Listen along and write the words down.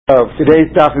So today's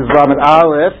daf is Lamed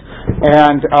Aleph,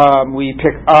 and we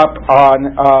pick up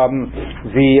on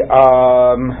the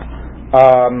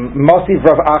Mosiv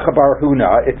Rav Acha bar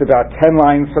Huna. It's about 10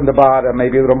 lines from the bottom,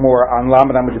 maybe a little more, on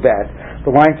Lamed Amud Bet.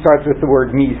 The line starts with the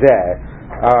word Mizeh.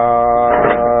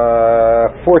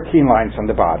 14 lines from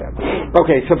the bottom.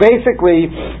 Okay, so basically,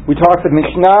 we talked with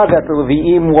Mishnah that the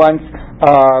Levi'im once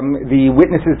the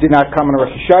witnesses did not come on Rosh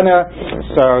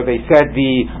Hashanah, so they said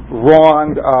the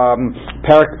wrong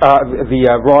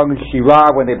wrong shira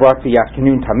when they brought the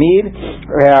afternoon tamid,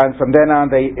 and from then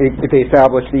on they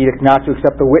established the edict not to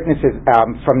accept the witnesses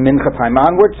from mincha time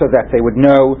onward, so that they would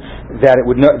know that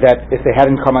if they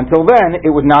hadn't come until then,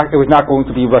 it was not going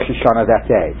to be Rosh Hashanah that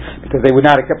day, because they would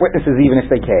not accept witnesses even if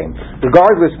they came.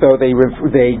 Regardless, though, they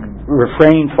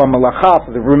refrained from malacha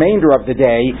for the remainder of the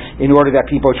day in order that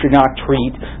people should not treat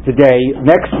the day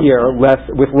next year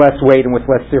with less weight and with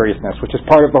less seriousness, which is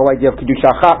part of the whole idea of Kiddush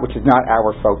Achat, which is not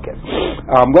our focus.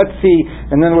 Let's see,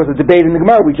 and then there was a debate in the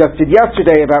Gemara we just did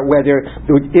yesterday about whether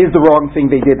it is the wrong thing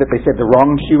they did that they said the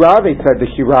wrong shira, they said the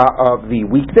shira of the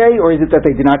weekday, or is it that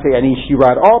they did not say any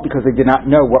shira at all because they did not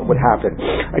know what would happen.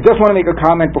 I just want to make a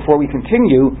comment before we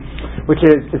continue, which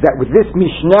is that with this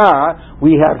Mishnah,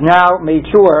 we have now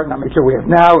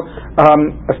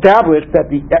established that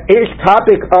the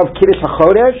topic of Kiddush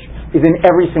HaChodesh is in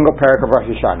every single parak of Rosh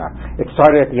Hashanah. It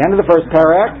started at the end of the first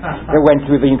parak, it went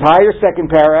through the entire second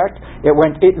parak, the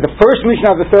first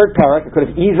Mishnah of the third parak. It could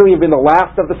have easily been the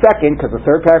last of the second, because the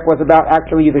third parak was about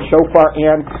actually the shofar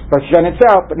and Rosh Hashanah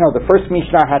itself, but no, the first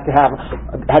Mishnah had to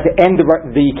end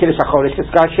the Kiddush HaChodesh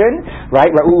discussion,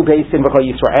 right? Ra'u Beisin V'Chol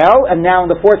Yisrael, and now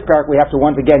in the fourth parak we have to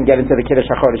once again get into the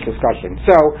Kiddush HaChodesh discussion.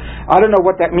 So, I don't know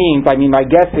what that means. I mean, my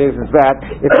guess is that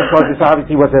it's because this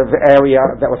obviously was an area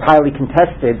that was highly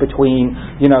contested between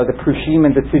the Prushim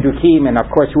and the Tzedukim, and of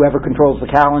course whoever controls the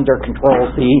calendar controls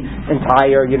the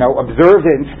entire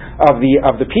observance of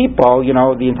the people,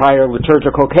 the entire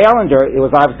liturgical calendar. It was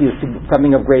obviously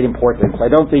something of great importance. I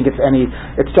don't think it's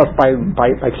just by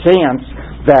chance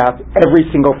that every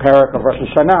single parak of Rosh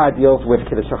Hashanah deals with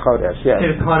Kiddush HaChodesh. Yes.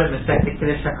 Should have called it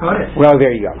Kiddush HaChodesh. Well,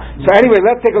 there you go. So anyway,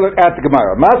 let's take a look at the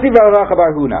Gemara. Masiv Rav Acha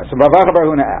bar Huna. So Rav Acha bar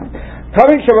Huna asked,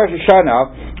 Tamid Shel Rosh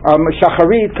Hashanah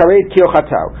Shacharit Karet Kil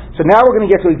Chato. So now we're going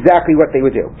to get to exactly what they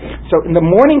would do. So in the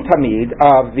morning Tamid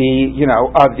of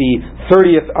the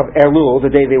 30th of Elul, the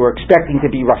day they were expecting to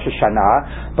be Rosh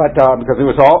Hashanah, but because it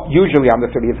was all usually on the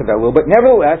 30th of Elul, but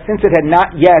nevertheless, since it had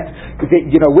not yet,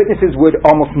 witnesses would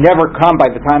almost never come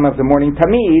by the time of the morning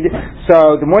Tamid.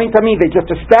 So the morning Tamid, they just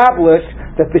established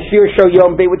that the Shir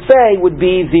Shoyom, they would say, would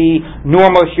be the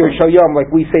normal Shir Shoyom,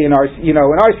 like we say in our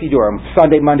Sidurim,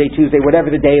 Sunday, Monday, Tuesday, whatever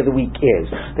the day of the week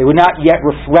is. They would not yet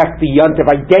reflect the yontiv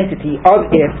identity of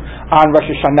it on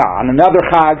Rosh Hashanah. On another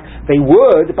Chag, they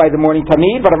would by the morning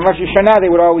Tamid, but on Rosh Hashanah,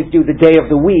 they would always do the day of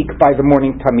the week by the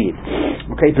morning Tamid.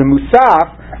 Okay, the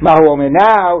Musaf, Mahu Omer,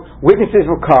 now witnesses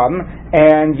will come,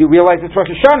 and you realize it's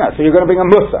Rosh Hashanah, so you're going to bring a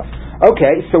Musaf.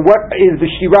 Okay, so what is the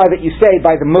shira that you say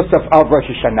by the Musaf of Rosh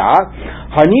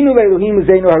Hashanah? Haninu le'Elohim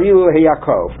uzeinu harilu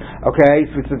le'Yakov. Okay,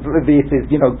 so this is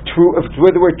true.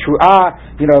 With the word truah,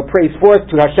 praise forth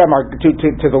to Hashem,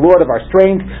 to the Lord of our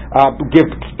strength. Give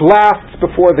blasts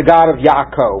before the God of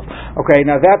Yaakov. Okay,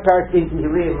 now that part is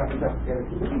here. Let me just get it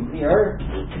here.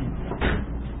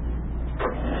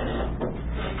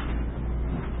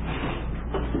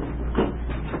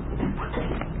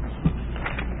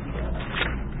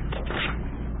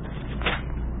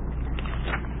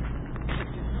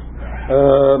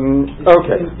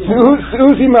 Okay.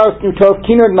 Uzi Maus Nutov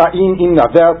Kinur Na'in in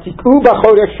Navel Tiku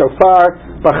Bachodesh Shofar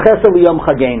Bachesel Yom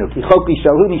Chagenu Kichok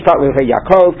Yishahu Nishpat Lehe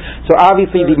Yaakov. So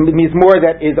obviously the Mizmor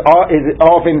that is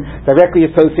often directly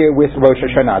associated with Rosh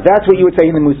Hashanah. That's what you would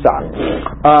say in the Musaf.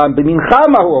 The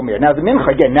Mincha Mahu Omer. Now the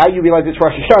Mincha, again, now you realize it's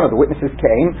Rosh Hashanah. The witnesses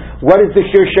came. What is the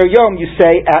Shir Shoyom you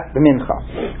say at the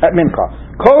Mincha? At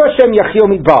Mincha. Kol Hashem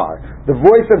Yachil Midbar. The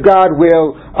voice of God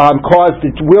will cause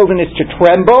the wilderness to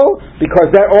tremble,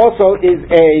 because that also is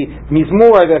a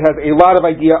mizmor that has a lot of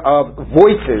idea of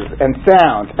voices and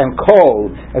sounds and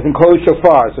kol, as in kol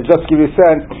shofar. So just to give you a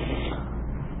sense,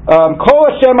 Kol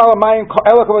Hashem alamayim,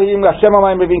 elok alayim Hashem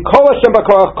alamayim rivim, Kol Hashem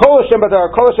bakorach, Kol Hashem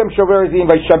badar, Kol Hashem shover zim,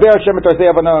 Vayishaber Hashem et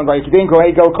arzei avanon, Vayikidin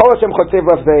kohego, Kol Hashem chotzev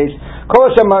ravzeish, Kol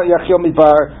Hashem yachil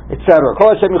midbar, etc.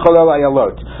 Kol Hashem yicholel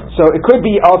ayalot. So it could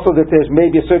be also that there's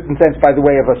maybe a certain sense, by the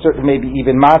way, of a certain maybe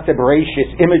even Maaseh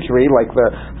Bereshis imagery, like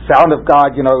the sound of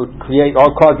God,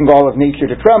 causing all of nature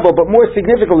to tremble. But more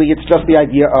significantly, it's just the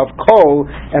idea of kol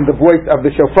and the voice of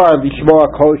the shofar,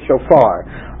 lishmoa kol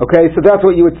shofar. Okay, so that's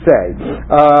what you would say.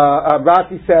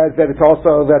 Rashi says that it's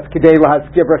also that's kedei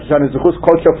lahazkir Rosh Hashanah zuchus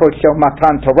kol shofar shel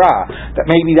matan Torah. That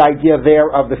maybe the idea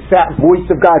there of the voice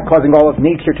of God causing all of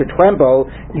nature to tremble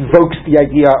evokes the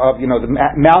idea of the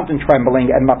mountain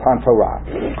trembling and matan Torah.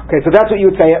 Okay, so that's what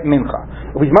you would say at Mincha.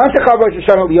 How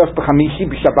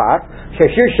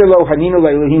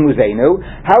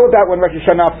about when Rosh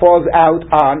Hashanah falls out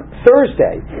on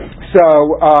Thursday?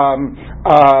 So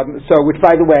which,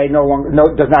 by the way,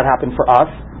 does not happen for us.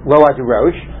 Lo adu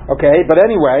rosh. Okay, but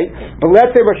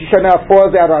let's say Rosh Hashanah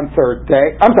falls out on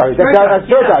Thursday. I'm sorry, Thursday. I'm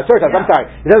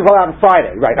sorry, it doesn't fall out on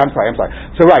Friday, right? I'm sorry.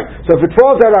 So if it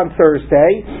falls out on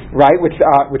Thursday, right, which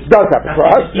does happen for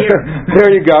us.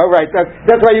 There you go, right?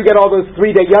 That's why you get all those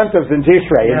 3-day yontovs in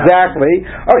Tishrei, exactly.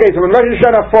 Okay, so when Rosh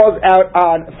Hashanah falls out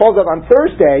on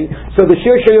Thursday, so the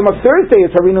Shir Shayim of Thursday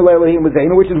is Harinu Le'Elohim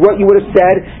Uzeinu, which is what you would have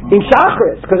said in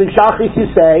Shachris, because in Shachris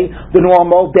you say the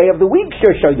normal day of the week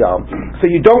Shir Shayim. So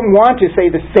you don't want to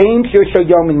say the same Shir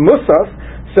Shayim in Musaf,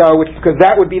 because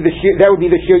that would be the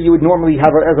shir you would normally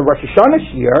have as a Rosh Hashanah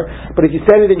shir. But if you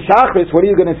said it in Shachris, what are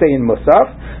you going to say in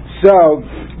Musaf? So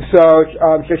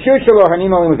Shashir Shelo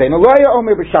Haninu Limuzenu Loya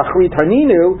Omer B'Shachrit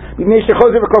Haninu B'Nei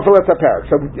Shechozer V'Kofel Etzaper.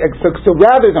 So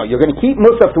rather, no, you're going to keep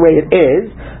Musaf the way it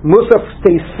is. Musaf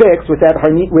stays fixed with that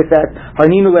Haninu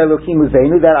Le'Elokim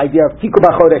Uzenu. That idea of Tiku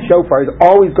B'Chodesh Shofar is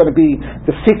always going to be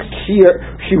the fixed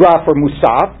shirah for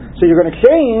Musaf. So you're going to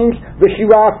change the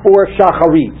shirah for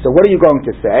Shacharit. So what are you going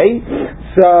to say?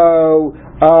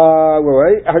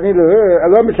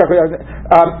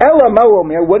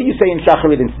 What do you say in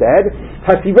Shacharit instead?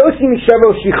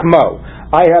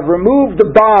 I have removed the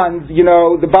bonds,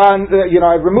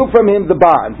 I've removed from him the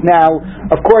bonds. Now,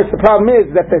 of course, the problem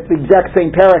is that that's the exact same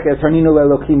parak as Harninu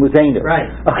Le'Elokim Uzeinu. Right.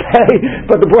 Okay?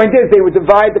 But the point is, they would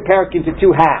divide the parak into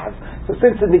two halves. So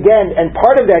since again, and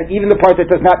part of that, even the part that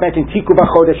does not mention Tiku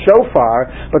B'Chodesh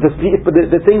Shofar, but the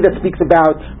thing that speaks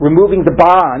about removing the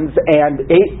bonds and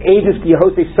Aegis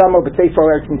Yehosei Samo B'Tzei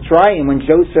Eretz Mitzrayim, when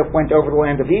Joseph went over the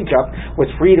land of Egypt, was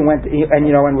freed and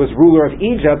was ruler of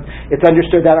Egypt, it's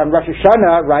understood that on Rosh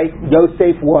Hashanah, right,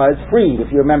 Yosef was freed, if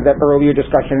you remember that earlier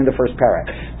discussion in the first parak.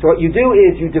 So what you do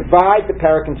is you divide the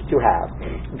parak into two halves.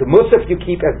 The Musaf you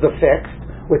keep as the fixed,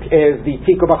 which is the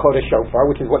Tiku B'Chodesh Shofar,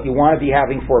 which is what you want to be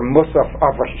having for Musaf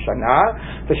of Rosh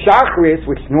Hashanah. The Shachris,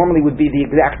 which normally would be the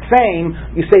exact same,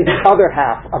 you say the other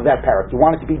half of that parak. You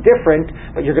want it to be different,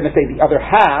 but you're going to say the other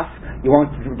half. You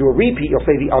won't do a repeat, you'll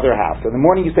say the other half. So in the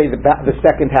morning you say the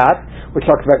second half, which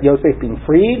talks about Yosef being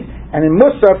freed, and in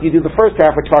Musaf you do the first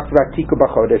half, which talks about Tiku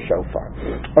B'Chodesh Shofar.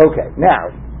 Okay,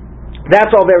 now,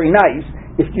 that's all very nice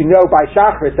if you know by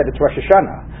Shachris that it's Rosh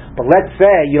Hashanah. But let's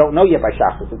say you don't know yet by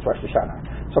Shachris it's Rosh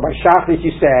Hashanah. So by Shachris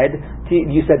you said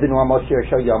the normal Shir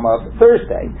Shayom of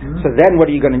Thursday. Mm-hmm. So then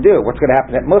what are you going to do? What's going to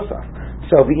happen at Musaf?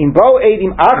 So the Imbo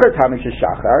Eidim Acher Tamish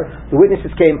Shachar, the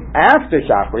witnesses came after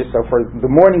Shachris. So for the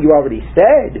morning you already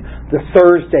said the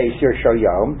Thursday Shir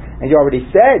Shayom, and you already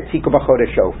said Tiku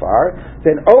B'Chodesh Shofar.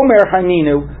 Then Omer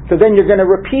Haninu. So then you're going to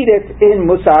repeat it in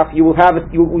Musaf. You will have it.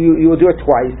 You will do it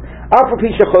twice.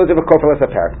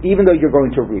 Even though you're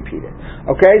going to repeat it.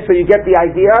 Okay, so you get the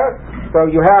idea. So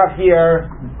you have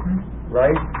here,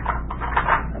 right?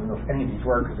 I don't know if any of these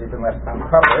work because they've been left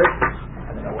uncovered.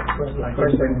 I don't know what the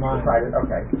person decided.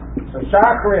 Okay, so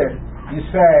Shachris, you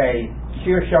say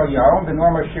Shir Shayom, the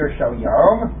normal Shir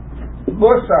Shayom.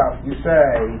 Musaf, you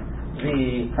say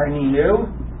the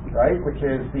Haninu, right, which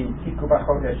is the Tiku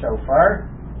B'Chodesh Shofar.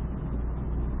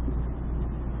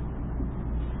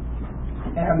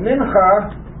 And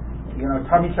Mincha,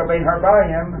 Tami Shalbein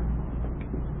Harbayim,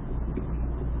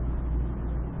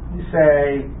 you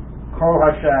say Kol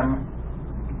Hashem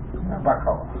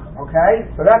B'Koach. Okay?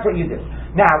 So that's what you do.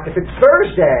 Now, if it's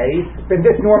Thursday, then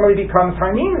this normally becomes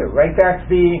Haninu, right? That's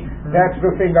the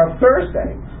thing of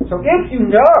Thursday. So if you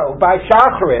know by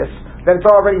Shachris that it's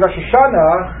already Rosh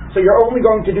Hashanah, so you're only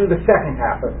going to do the second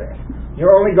half of this.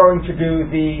 You're only going to do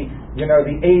the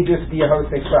Aegis the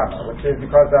Yehosei Sama, which is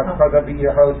because of the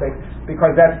Yehosei,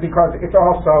 because it's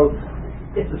also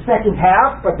the second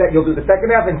half, but that you'll do the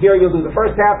second half, and here you'll do the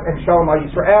first half, and Shalom Al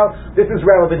Yisrael. This is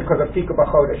relevant because of Tiku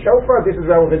B'Chodesh Shofar. This is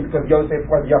relevant because Yosef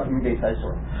was Yafim Beis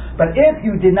Hasur. But if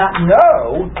you did not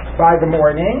know by the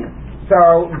morning,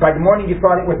 So by the morning you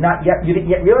thought it was not yet, you didn't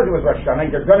yet realize it was Rosh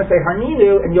Hashanah, you're going to say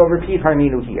Harninu, and you'll repeat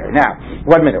Harninu here. Now,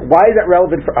 1 minute. Why is that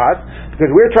relevant for us? Because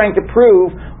we're trying to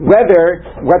prove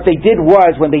whether what they did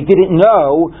was, when they didn't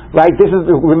know, right,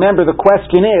 remember the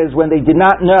question is, when they did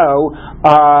not know,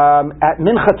 at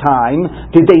Mincha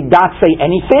time, did they not say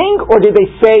anything, or did they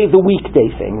say the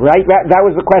weekday thing, right? That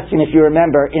was the question, if you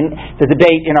remember, in the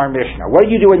debate in our Mishnah. What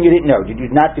did you do when you didn't know? Did you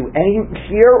not do any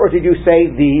here, or did you say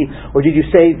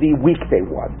the weekday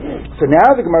one? So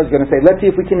now the Gemara is going to say, let's see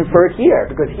if we can infer it here,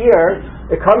 because here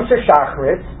it comes to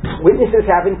Shacharis, witnesses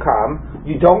haven't come,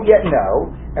 you don't yet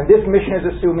know, and this mission is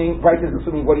assuming, Bryce is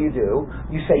assuming, what do?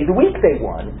 You say the weekday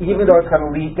one, even though it's going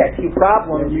to get you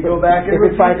problems. You go back and if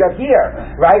it finds out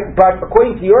here, right? But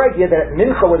according to your idea that at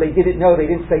Mincha, where they didn't know, they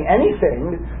didn't say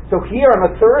anything. So here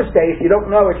on a Thursday, if you don't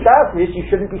know at Shacharis, you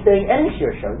shouldn't be saying any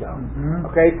Shir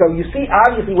Shayom. Okay, so you see,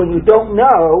 obviously, when you don't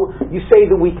know, you say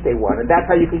the weekday one, and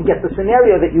that's how you can get the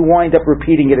scenario that you wind up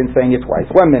repeating it and saying it twice.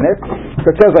 1 minute.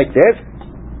 So it says like this.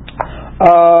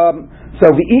 So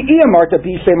if you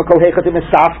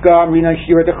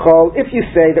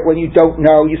say that when you don't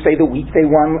know, you say the weekday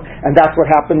one, and that's what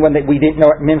happened when we didn't know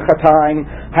at Mincha time,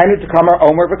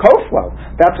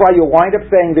 that's why you'll wind up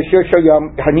saying the Shir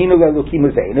Shayom Haninu Lelukim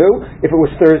Uzenu if it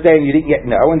was Thursday and you didn't yet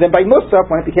know, and then by Musaf,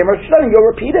 when it became Rosh Hashanah, you'll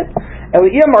repeat it. But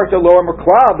if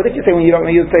you say when you don't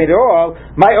know, you don't say it at all,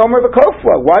 my Omer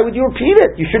V'Kofla, why would you repeat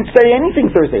it? You shouldn't say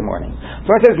anything Thursday morning.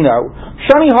 So it says no.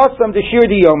 Shani Hasam Deshir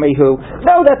Diyomehu.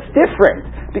 No, that's different.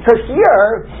 Because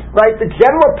here, right, the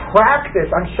general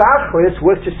practice on Shacharis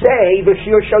was to say the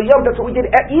Shir Shayom. That's what we did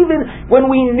even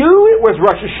when we knew it was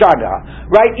Rosh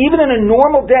Hashanah, right? Even in a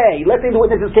normal day, let's say the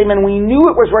witnesses came in and we knew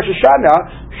it was Rosh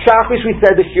Hashanah, Shacharis we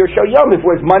said the Shir Shayom. If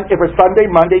it was Sunday,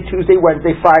 Monday, Tuesday,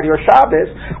 Wednesday, Friday, or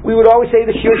Shabbos, we would always say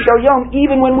the Shir Shayom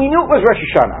even when we knew it was Rosh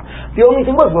Hashanah. The only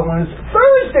thing was, when it was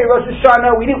Thursday, Rosh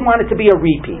Hashanah, we didn't want it to be a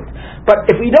repeat. But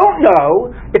if we don't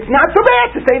know, it's not so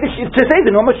bad to say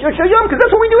the normal Shir Shayom, because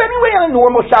that's what we do anyway on a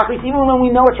normal Shacharis, even when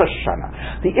we know it's Rosh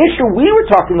Hashanah. The issue we were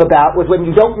talking about was when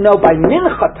you don't know by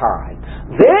Mincha time.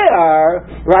 There,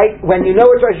 right, when you know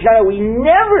it's Rosh Hashanah, we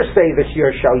never say the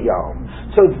Shir Shayom.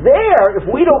 So there, if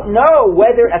we don't know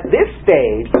whether at this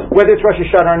stage, whether it's Rosh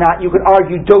Hashanah or not, you could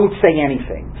argue don't say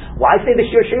anything. Why say the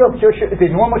Shir Shayom?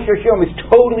 The normal Shir Shayom is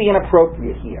totally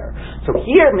inappropriate here. So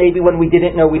here, maybe when we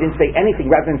didn't know, we didn't say anything,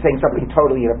 rather than saying something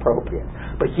totally inappropriate.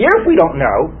 But here, if we don't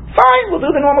know, fine, we'll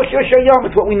do the normal Shir Shayom.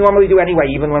 It's what we normally do anyway,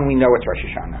 even when we know it's Rosh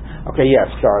Hashanah. Okay, yes,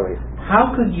 Charlie.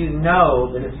 How could you know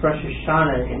that it's Rosh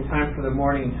Hashanah in time for the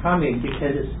morning Tamid,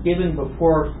 because it's given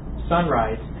before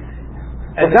sunrise?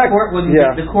 And the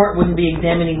court wouldn't be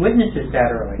examining witnesses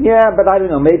that early. Yeah, but I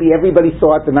don't know. Maybe everybody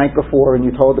saw it the night before, and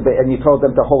you told them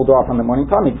to hold off on the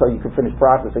morning Tamid so you could finish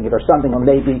processing it or something. Or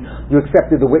maybe you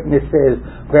accepted the witnesses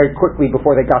very quickly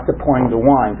before they got to pouring the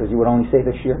wine, because you would only say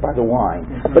the shir by the wine.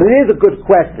 Mm-hmm. But it is a good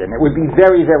question. It would be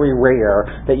very, very rare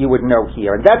that you would know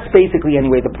here, and that's basically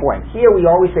anyway the point. Here we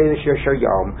always say the shir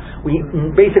yom. We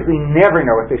basically never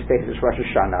know at this stage it's Rosh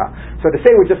Hashanah. So to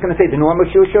say we're just going to say the normal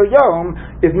shir yom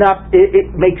is not. It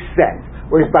makes sense.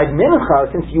 Whereas by Mincha,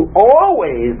 since you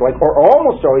always, or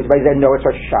almost always by then know it's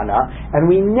Rosh Hashanah, and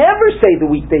we never say the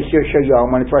weekday Shir Shayom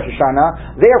when it's Rosh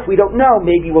Hashanah, there if we don't know,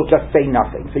 maybe we'll just say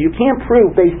nothing. So you can't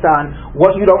prove based on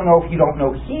what you don't know if you don't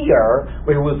know here,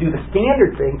 where we'll do the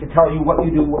standard thing to tell you what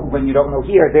you do when you don't know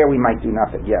here. There we might do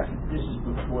nothing, yes. This is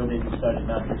before they decided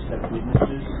not to accept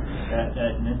witnesses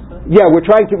at Mitzvah? Yeah, we're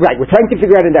trying to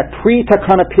figure out in that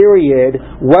pre-Takana period,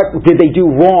 what did they do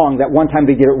wrong that one time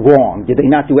they did it wrong? Did they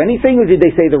not do anything, or did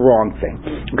they say the wrong thing?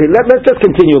 Okay, let's just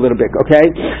continue a little bit, okay?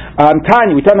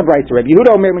 Tanya, we tell the Brayta, Rabbi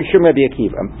Yehuda Omer Mishum Rabbi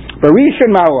Akiva.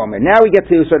 Barishon Ma'omer. Now we get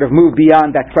to sort of move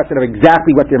beyond that question of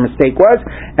exactly what their mistake was,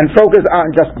 and focus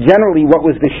on just generally what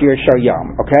was the Shir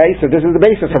Shayom, okay? So this is the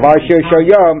basis of our Shir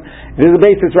Shayom. This is the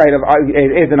basis, right, of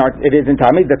it is in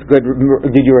Talmud. That's good.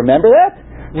 Did you remember that?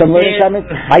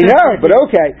 I know, but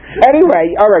okay.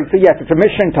 Anyway, all right. So yes, it's a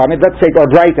Mishnah Talmud. Let's take our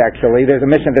right. Actually, there's a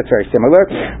Mishnah that's very similar.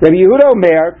 Rabbi Yehuda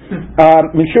Omer,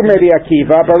 Mishum Rabbi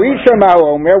Akiva, Barishon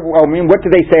Ma'omer. What do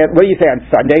they say? What do you say on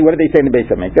Sunday? What do they say in the Beis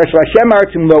Hamikdash? Hashem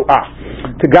Artum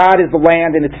Lo'ah. To God is the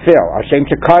land and its fill. Hashem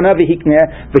Shekana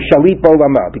v'Hikneh v'Shalit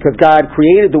Bolama. Because God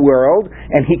created the world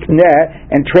and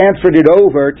Hikneh and transferred it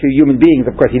over to human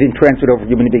beings. Of course, He didn't transfer it over to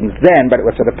human beings then, but it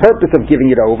was for the purpose of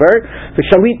giving it over.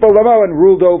 V'Shalit Bolama, and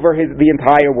ruled over the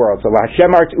entire world. So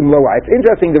Hashem Art Umloa. It's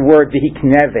interesting the word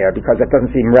V'Hikneh there, because that doesn't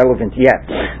seem relevant yet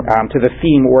to the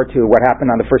theme or to what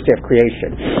happened on the first day of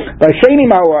creation. What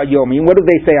do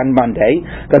they say on Monday?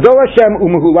 Gadol Hashem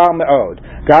Umehulal Me'od.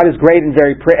 God is great and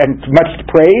and much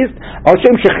praised.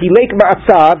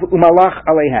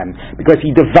 Because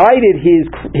He divided His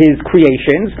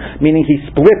creations, meaning He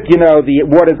split, the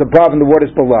waters above and the waters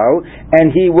below,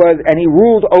 and He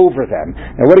ruled over them.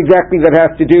 Now, what exactly that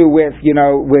has to do with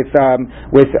Gadol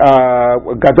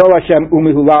Hashem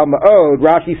Umihulal Ma'od?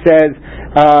 Rashi says.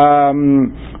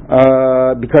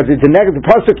 Because it's a negative.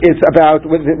 The pasuk is about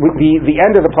the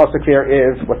end of the pasuk. There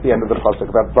is what's the end of the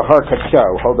pasuk about Bahar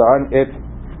Kadsho? Hold on, it's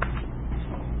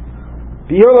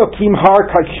V'Elokim Har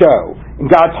Kadsho,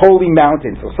 in God's holy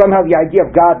mountain. So somehow the idea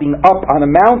of God being up on a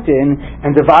mountain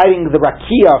and dividing the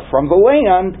rakia from the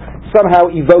land somehow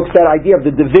evokes that idea of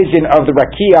the division of the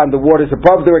rakia and the waters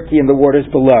above the rakia and the waters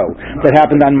below that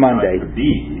happened on Monday.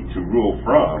 To rule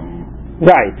from.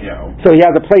 Right. So he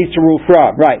has a place to rule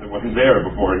from. Right. It wasn't there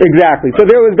before. Exactly. So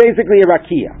there was basically a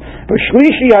rakia. But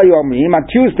Shlishi Hayomim on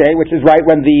Tuesday, which is right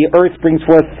when the earth brings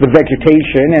forth the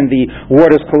vegetation and the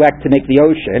waters collect to make the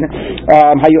ocean.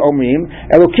 Hayomim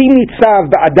Elokim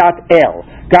Nitzav Ba'adat El.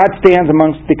 God stands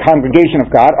amongst the congregation of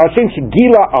God. Hashem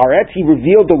Shegila Aretz, He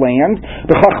revealed the land.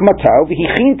 B'chachmato,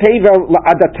 v'hichin tevel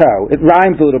la'adato. It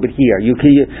rhymes a little bit here. You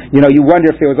wonder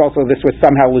if there was also, this was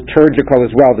somehow liturgical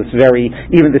as well.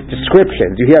 Even this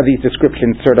descriptions. You hear these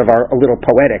descriptions sort of are a little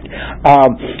poetic.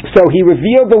 So He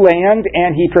revealed the land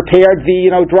and He prepared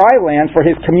the dry land for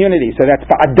His community. So that's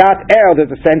ba'adat el.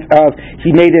 There's a sense of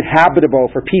He made it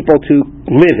habitable for people to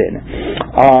live in.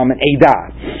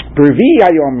 Edah. B'revi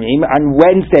Hayomim, on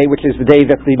Wednesday, which is the day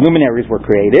that the luminaries were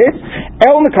created,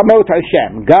 El Nekamot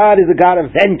Hashem, God is a God of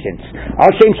vengeance.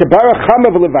 Hashem Shabarach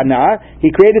Chama v'Levana,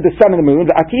 He created the sun and the moon.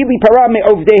 Atili Para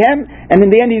me'ovdehem, and in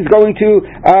the end He's going to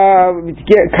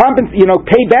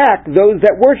pay back those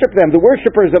that worship them, the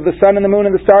worshippers of the sun and the moon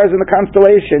and the stars and the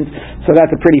constellations. So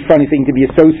that's a pretty funny thing to be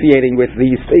associating with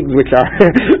these things, which are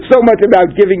so much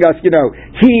about giving us,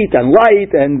 heat and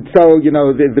light, and so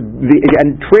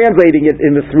and translating it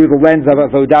through the lens of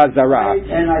Avodah Zarah.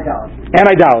 And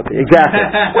idolatry, exactly.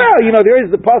 Well, there is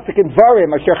the pasuk in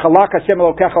Varim, Asher Chalak Hashem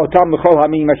Elokecha Otam L'chol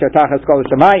Hamim Asher Tachas Kol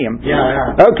Hashemayim.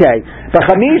 Yeah. Okay.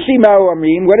 V'chamishi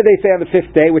Ma'omrim. What do they say on the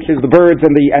fifth day, which is the birds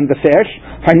and the fish?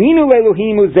 Haninu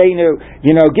Elohim Uzeinu.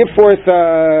 Give forth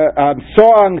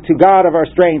song to God of our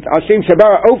strength. Hashem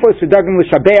Shabara Ofos V'Dagim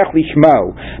L'Shabeach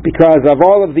Lishmo. Because of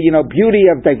all of the beauty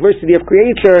of diversity of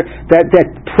creature that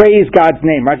praise God's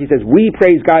name. Rashi says we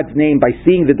praise God's name by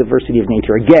seeing the diversity of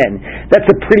nature. Again,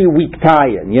 that's a pretty weak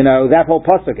tie-in. That whole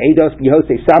pasuk, Eidos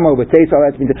B'Yosei Samo B'Teis, all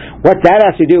that means what that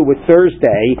has to do with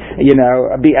Thursday.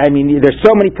 There's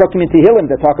so many Prokim and Tehillim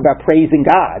that talk about praising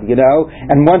God.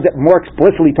 And ones that more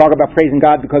explicitly talk about praising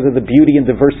God because of the beauty and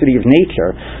diversity of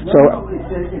nature.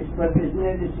 But isn't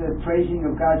it praising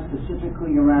of God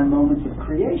specifically around moments of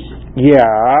creation?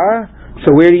 Yeah.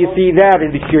 So where do you see that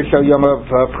in the Shir Shal Yom of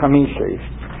Chamishi?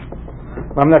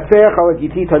 So where's the pasuk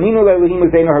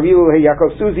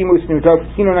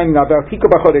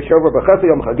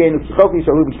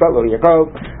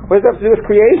what does that have to do with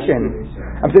creation?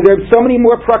 There's so many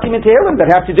more prakim and tehillim that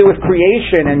have to do with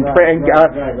creation and and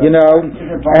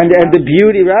the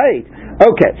beauty, right?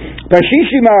 Okay. On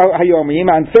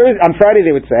Friday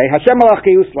they would say, Hashem Malach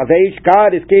Keus Lavesh,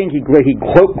 God is king, He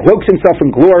cloaks Himself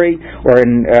in glory, or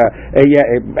in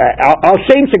Al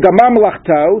Shem Shegamar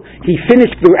Malachto, He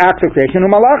finished the acts of creation,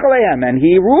 and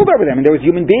He ruled over them, and there was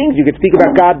human beings. You could speak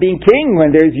about God being king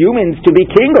when there's humans to be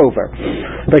king over.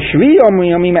 And on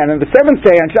the seventh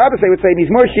day, on Shabbos, they would say,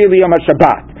 Mizmor Shir Yom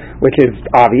HaShabbat, which is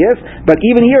obvious, but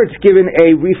even here it's given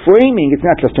a reframing. It's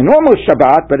not just a normal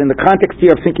Shabbat, but in the context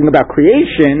here of thinking about creation,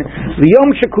 the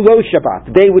Yom Shekulo Shabbat,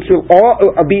 the day which will all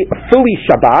be fully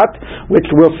Shabbat, which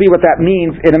we'll see what that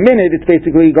means in a minute. It's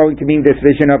basically going to mean this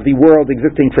vision of the world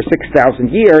existing for 6,000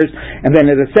 years, and then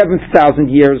in the 7,000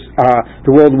 years,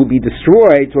 the world will be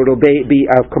destroyed, so it'll be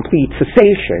a complete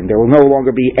cessation. There will no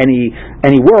longer be any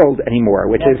world anymore,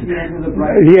 which is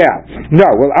Amar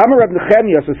Reb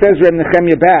Nechemia, so says Reb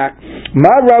Nechemia back,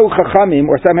 Ma Ra'u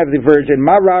Chachamim, or some have the version,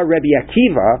 Ma Ra' Rebbe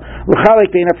Akiva, L'chalek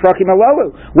Bein HaPrakim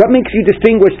Halalu. What makes you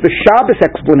distinguish the Shabbos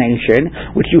explanation,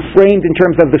 which you framed in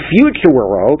terms of the future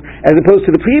world, as opposed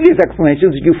to the previous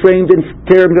explanations that you framed in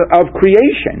terms of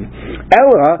creation?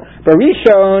 Ella,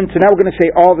 Barishon, so now we're going to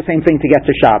say all the same thing to get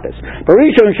to Shabbos.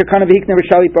 Barishon Shekana V'hikne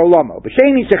V'shali P'olomo,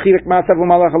 B'sheni Shechirek Masav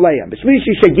V'malach Aleim,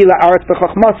 B'shlishi Shegila Aretz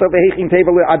V'chachmasa V'hechim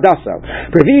Teva L'Adaso,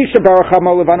 B'revi Shabar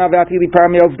Chamo Levana V'atili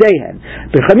Parmi Ovdehen,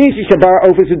 B'chamishi Shabar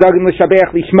Ofis U'dagim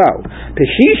L'Shabeach Lishmo,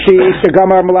 B'shishi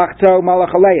Shegamar Malachto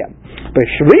Malach Aleim. But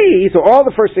Shvi, so all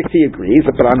the first 6 he agrees,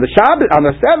 but on the Shabbat, on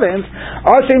the 7th,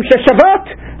 Hashem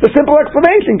Sheshavat, the simple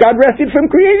explanation, God rested from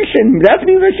creation. That's Why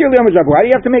do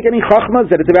you have to make any chachmas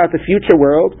that it's about the future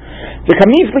world? The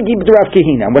Kamifli Gib Rav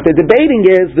Kahina. What they're debating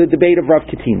is the debate of Rav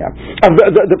Katina,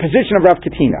 the position of Rav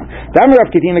Katina. Dam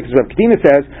Rav Katina, because Rav Katina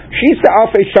says, Shisa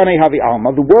Alfei Shanei Havi Alma.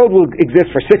 The world will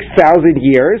exist for 6,000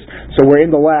 years. So we're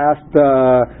in the last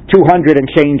 200 and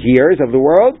change years of the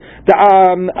world. The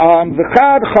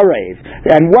Chad Charev,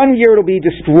 and 1 year it'll be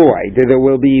destroyed. There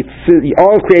will be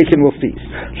all creation will cease.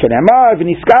 Shenamar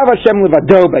v'niskav Hashem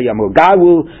levado b'yamu. God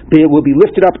will be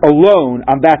lifted up alone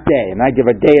on that day, and I give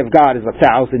a day of God is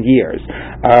 1,000 years.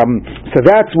 So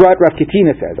that's what Rav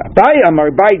Katina says.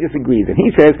 Abai disagrees, and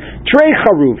he says Trei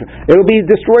Charuv. It'll be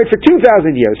destroyed for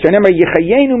 2,000 years. Shenamar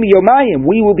yichayenu miyomayim.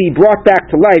 We will be brought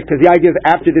back to life, because the idea is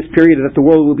after this period that the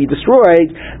world will be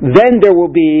destroyed, then there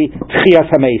will be Tchias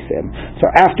HaMeisim.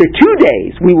 So after 2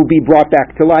 days, we will be brought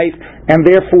back to life, and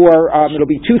therefore it'll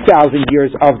be 2,000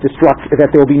 years of destruction,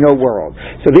 that there will be no world.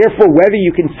 So therefore, whether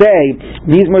you can say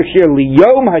Mizmor Shir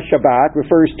Liyom HaShabbat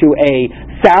refers to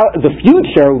the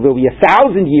future, there will be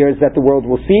 1,000 years that the world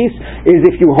will cease, is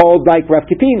if you hold like Rav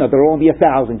Katina, there will only be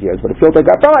 1,000 years. But if you hold like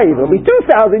Abai, there will be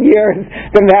 2,000 years,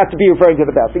 then it has to be referring to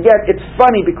the past. Again, it's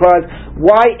funny because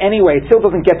why anyway? It still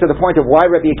doesn't get to the point of why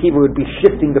Rabbi Akiva would be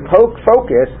shifting the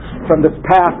focus from the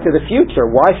past to the future.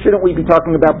 Why shouldn't we be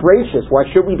talking about Bereshis? Why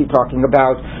should we be talking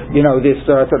about this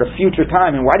sort of future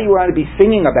time? And why do you want to be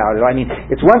singing about it? I mean,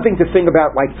 it's one thing to sing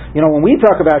about, like, when we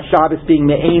talk about Shabbos being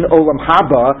Me'ein Olam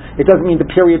Haba, it doesn't mean the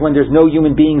period when there's no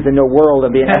human beings and no world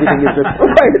and everything is just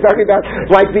right. It's talking about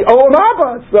like the Olam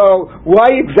Haba. So why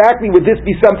exactly would this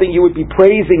be something you would be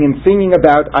praising and singing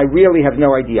about? I really have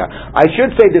no idea. I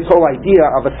should say this whole idea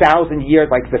of 1,000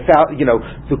 years, like the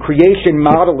creation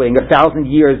modeling 1,000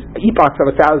 years, epochs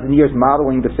of 1,000 years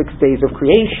modeling the 6 days of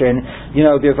creation.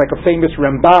 There's like a famous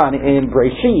Ramban in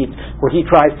Bereshit where he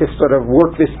tries to sort of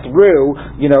work this through,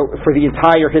 for the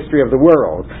entire history of the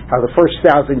world. How the first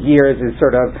 1,000 years is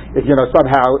sort of,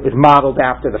 somehow is modeled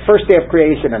after the first day of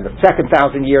creation, and the second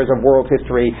 1,000 years of world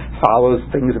history follows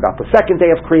things about the second day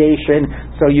of creation.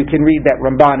 So you can read that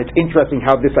Ramban. It's interesting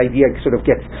how this idea sort of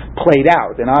gets played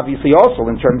out, and obviously also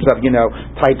in terms of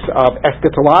types of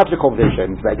eschatological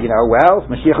visions that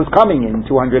Mashiach is coming in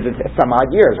 200 and some odd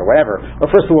years or whatever.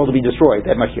 Well, first the world will be destroyed,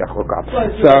 then Mashiach will come.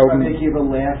 So Akiva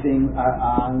laughing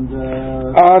on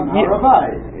the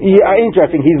Rabbi. Yeah,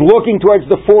 interesting. He's looking towards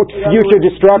the future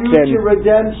destruction. Future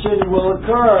redemption will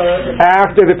occur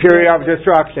after the period of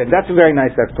destruction. That's a very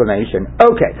nice explanation.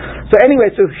 Okay. So anyway,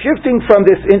 shifting from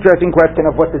this interesting question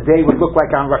of what the day would look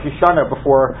like on Rosh Hashanah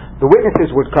before the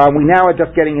witnesses would come, we now are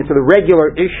just getting into the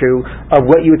regular issue of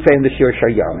what you would say in the Shir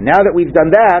Shayom. And now that we've done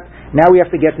that, now we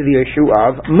have to get to the issue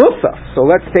of Musaf. So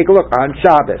let's take a look on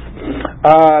Shabbos.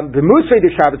 The Musaf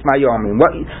de Shabbos Mayomim.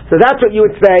 So that's what you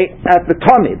would say at the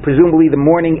Tamid, presumably the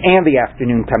morning and the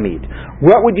afternoon Tamid.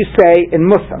 What would you say in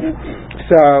Musaf?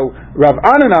 So Rav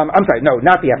Ananam, I'm sorry, no,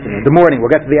 not the afternoon, the morning.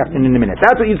 We'll get to the afternoon in a minute.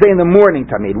 That's what you'd say in the morning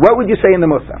Tamid. What would you say in the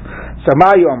Musaf? So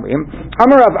Mayomim,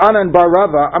 Amar Rav Anan bar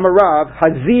Rava, Amar Rav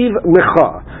Haziv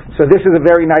Licha. So this is a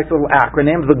very nice little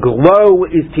acronym. The glow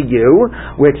is to you,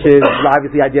 which is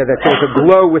obviously the idea that there's a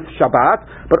glow with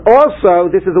Shabbat, but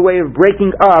also this is a way of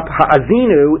breaking up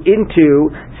Ha'azinu into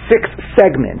 6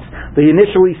 segments. The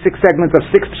initially 6 segments of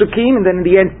 6 psukim, and then in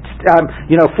the end,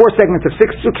 4 segments of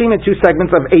 6 psukim and 2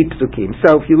 segments of 8 psukim.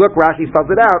 So if you look, Rashi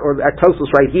spells it out, or at Tosfos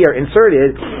right here,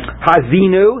 inserted,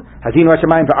 Hazinu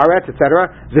Hashemayim va'aretz,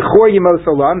 etc. Zichor Yemos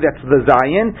Olam, that's the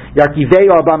Zion. Yarkivei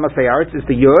Alba Masei Aretz is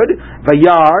the Yud.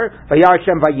 Vayar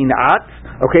Hashem Vayinat.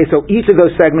 Okay, so each of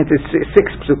those segments is 6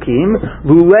 psukim.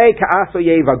 Lulei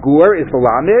Ka'asoye Vagur is the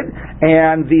Lamed,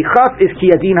 and the Chaf is Ki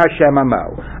Adin Hashem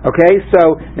Amo. Okay,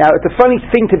 so now it's a funny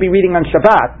thing to be reading on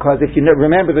Shabbat, because if you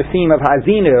remember the theme of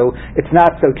Hazinu, it's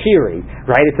not so cheery,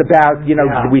 right? It's about,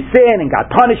 we sin, and God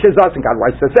punishes us, and God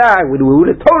wipes us out. We would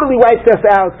have totally wiped us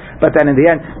out, but then in the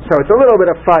end, so it's a little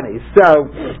bit of funny. So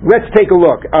let's take a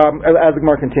look as the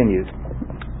Gemara continues.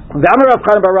 The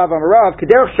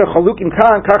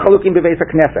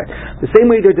same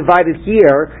way they're divided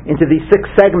here into these 6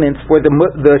 segments for the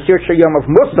Shir Shayom of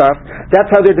Musaf,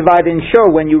 that's how they're divided in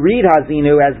Shul when you read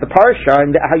Hazinu as the Parsha,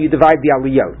 and how you divide the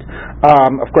Aliyot.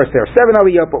 Of course there are 7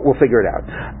 Aliyot, but we'll figure it out.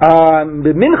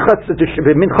 What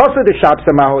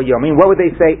would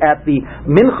they say at the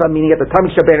Mincha, meaning at the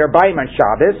Tamid Shabbat Arbaim on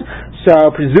Shabbos?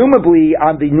 So presumably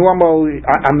on the normal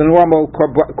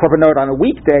korbanot on a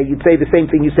weekday, you'd say the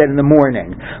same thing you say said in the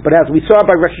morning. But as we saw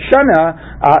by Rosh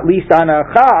Hashanah, at least on a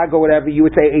Chag or whatever, you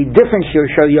would say a different Shir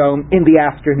Shel Yom in the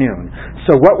afternoon.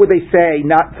 So what would they say?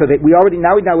 Now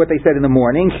we know what they said in the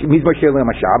morning. Mizmor Shir Leil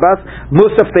HaShabbos.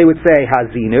 Musaf they would say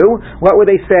Hazinu. What would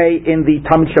they say in the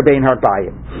Tamid Shabein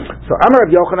Harbayim? So Amar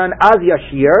Rav Yochanan Az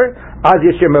Yashir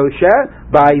Moshe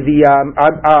by the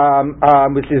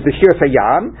which is the Shir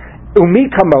Sayam.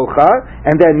 Umi Kamocha,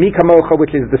 and then Mi Kamocha,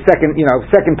 which is the second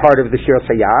part of the Shir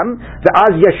Sayam, the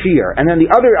Az Yashir, and then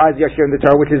the other Az Yashir in the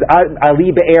Torah, which is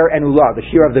Ali Be'er and Ulah, the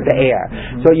Shir of the Be'er.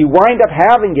 Mm-hmm. So you wind up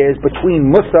having is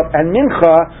between Musaf and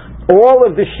Mincha, all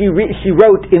of the she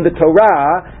wrote in the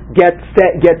Torah gets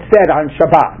said on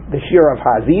Shabbat. The Shir of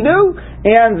Hazinu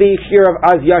and the Shir of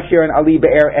Az Yashir and Ali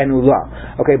Be'er and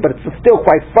Ulah. Okay, but it's still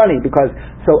quite funny because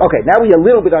now we a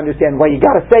little bit understand why you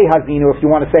got to say Hazinu if you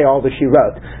want to say all the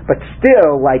Shirot. But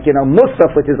still,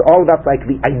 Musaf, which is all about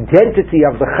the identity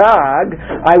of the Chag,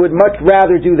 I would much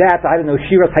rather do that. I don't know,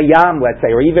 Shiras Hayam, let's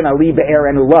say, or even Ali Be'er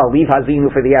and Ulah. Leave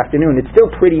Hazinu for the afternoon. It's still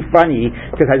pretty funny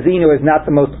because Hazinu is not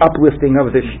the most uplifting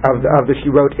of the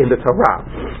Shirot in the Torah.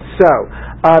 So,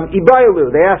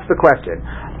 Ibayalu, they asked the question.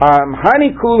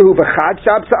 Hani Kulu B'chad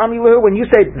Shab Sa'amilu. When you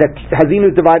say that Hazinu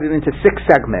is divided into 6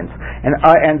 segments,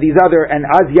 and these other and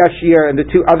Az Yashir and the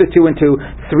other two into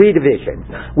 3 divisions,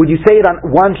 would you say it on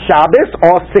one Shabbos,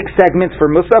 all 6 segments for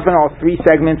Musaf and all 3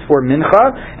 segments for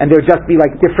Mincha, and there'd just be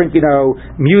different,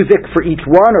 music for each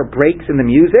one or breaks in the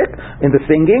music, in the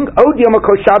singing?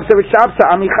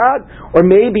 Or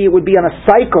maybe it would be on a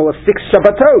cycle of 6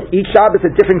 Shabbatot. Each Shabbos a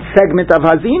different segment of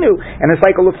Hazinu, and a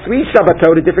cycle of 3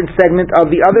 Shabbatot, a different segment of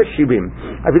the other Shirim.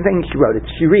 I've been saying Shirot. It's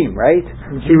Shirim, right?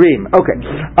 Mm-hmm. Shirim. Okay.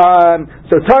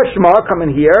 So Tashma, come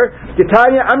in here.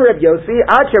 Titania Amr Reb Yossi,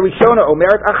 Ad Sharishona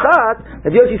Omeret Achat.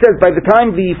 Reb Yossi says by the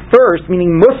time the first,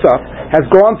 meaning Musaf, has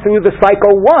gone through the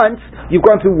cycle once, you've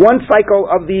gone through one cycle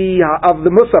of the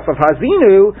Musaf of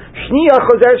Hazinu. Shniya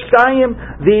Choser Shtayim,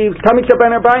 the Tamid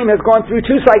Shabein Harbayim has gone through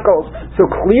 2 cycles. So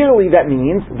clearly that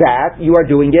means that you are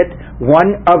doing it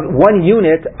one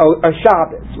unit a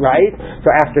Shabbos, right? So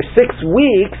after 6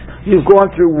 weeks, you've gone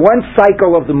through one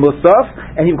cycle of the Musaf,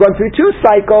 and you've gone through 2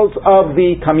 cycles of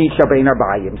the Tamid Shabein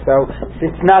Harbayim. So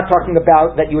it's not talking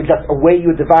about that you would just you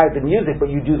would divide the music,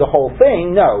 but you do the whole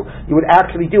thing. No, you would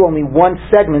actually do only one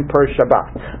segment per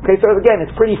Shabbat. Okay, so again,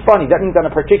 it's pretty funny. That means on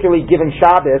a particularly given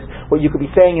Shabbos, what you could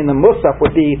be saying in the Musaf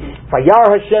would be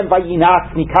Vayar Hashem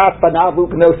Vayinatz Nikas Panavu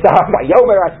Pnosam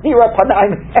Vayomer Asira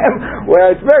Panayim,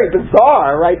 where it's very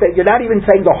bizarre, right? That you're not even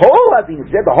saying the whole Hazinu.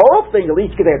 If you said the whole thing, at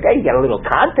least you get a little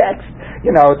context. It's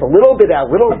a little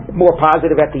more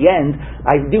positive at the end.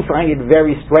 I do find it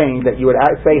very strange that you would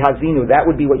say Hazinu. That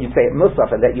would be what you'd say at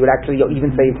Musaf, and that you would actually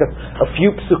even say just a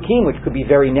few psukim, which could be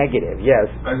very negative.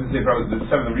 Yes. I was going to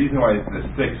say, the reason why there's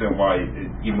 6 and why,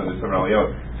 even though there's 7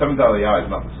 Aliyah is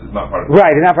not part of the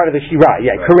Right, it's not part of the Shirah.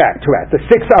 Yeah, right. Correct. The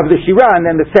 6th of the Shirah, and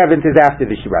then the 7th is after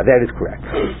the Shirah. That is correct.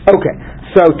 Okay.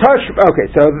 So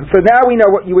now we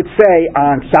know what you would say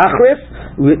on Shachris,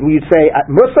 what you'd say at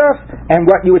Musaf, and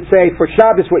what you would say for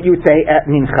Shabbos, what you would say at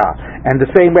Mincha. And the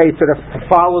same way it sort of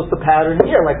follows the pattern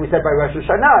here, like we said by Rosh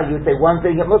Hashanah, you would say one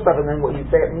thing at Musaf, and then what you'd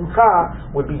say at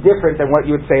Mincha would be different than what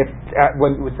you would say at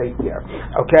what you would say here.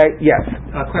 Okay? Yes.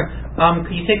 Claire,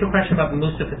 could you take a question about the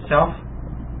Musaf itself?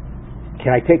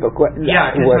 Can I take a question?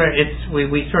 Yeah, because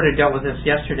we sort of dealt with this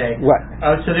yesterday. What?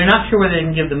 So they're not sure whether they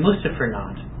can give the Musaf or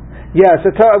not. Yeah,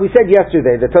 so we said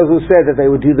yesterday that Tozu said that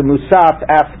they would do the Musaf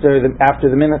after the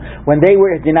Mincha. When they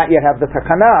did not yet have the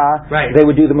Takana, right, they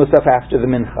would do the Musaf after the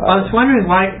Mincha. I was wondering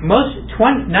why 19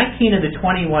 of the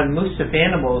 21 Musaf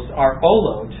animals are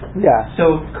olot. Yeah.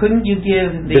 So couldn't you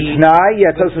give the T'nai?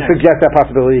 Yeah, Tozu suggests that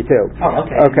possibility too. Oh,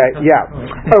 okay. Okay, yeah.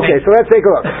 Okay, so let's take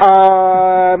a look.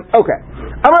 Okay.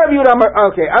 Amar Rav Yehuda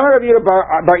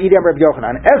Bar Idi Amar Rav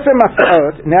Yochanan. Eser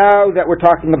Mas'ot. Now that we're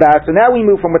talking about, so now we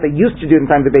move from what they used to do in the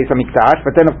time of the Beis Hamikdash,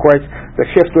 but then of course the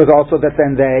shift was also that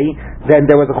then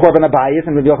there was a Chorban Abayis,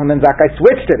 and Rav Yochanan Zakkai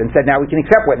switched it and said now we can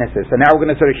accept witnesses. So now we're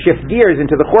going to sort of shift gears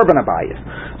into the Chorban Abayis.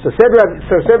 So said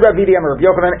Rav Idi Amar Rav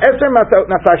Yochanan. Eser Mas'ot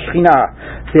Nasa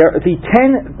Shechina. The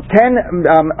 10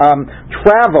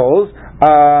 travels.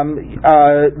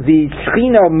 The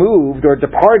Shechina moved or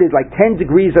departed like 10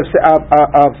 degrees of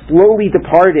slowly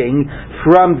departing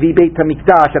from the Beit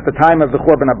HaMikdash at the time of the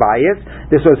Chorban Abayis.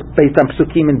 This was based on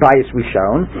Psukim and Bayis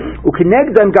Rishon.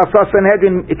 Ukenegdan Galsa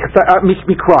Sanhedrin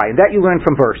Mishmikrai, and that you learn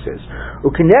from verses.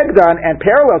 Ukenegdan, and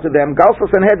parallel to them, Galsa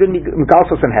Sanhedrin,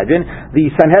 the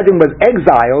Sanhedrin was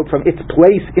exiled from its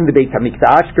place in the Beit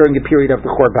HaMikdash during the period of the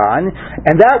Chorban,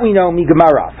 and that we know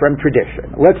Migamara from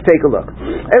tradition. Let's take a look.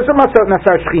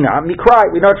 Nasar Shechina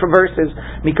Mikrai. We know it from verses.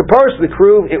 Mikaporos the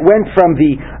Kruv. It went from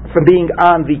being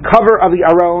on the cover of the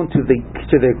Aron to the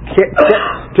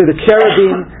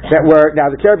cherubim that were, now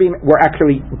the cherubim were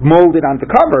actually molded on the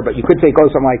cover, but you could say it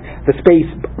goes from like the space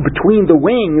between the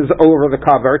wings over the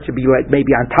cover to be like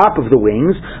maybe on top of the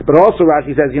wings. But also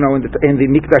Rashi says, in the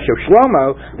Mikdash of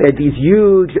Shlomo, they had these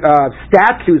huge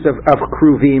statues of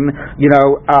Kruvim,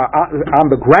 on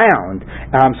the ground.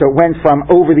 So it went from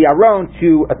over the Aron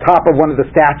to atop of one of the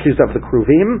statues of the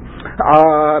Kruvim.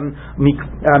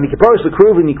 Mikaporos the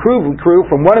Kruv,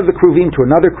 from one of the Kruvim to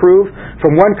another Kruv,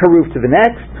 from one Karuv to the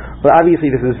next. But obviously,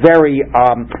 this is very,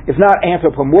 it's not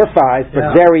anthropomorphized,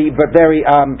 but very,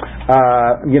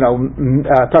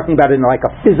 talking about it in like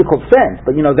a physical sense.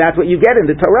 But that's what you get in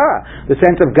the Torah. The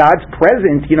sense of God's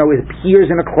presence, it appears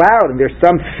in a cloud, and there's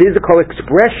some physical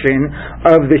expression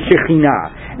of the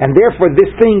Shekhinah, and therefore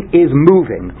this thing is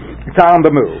moving. It's on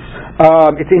the move.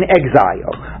 It's in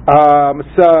exile.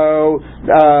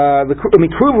 The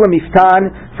mikruv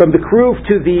lemiftan, from the kruv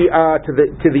to the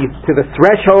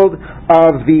threshold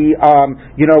of the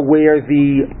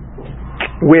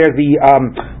where the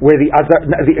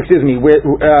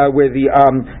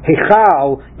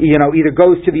Heichal, either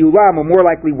goes to the Ulam, or more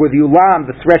likely where the Ulam,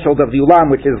 the threshold of the Ulam,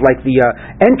 which is like the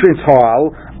entrance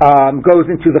hall, goes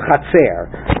into the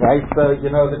Chatzer, right? So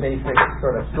the basic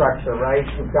sort of structure, right?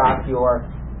 You've got your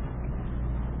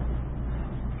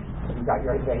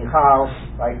Heichal,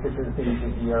 right? This is the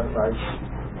here, right?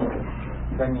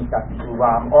 Then you've got the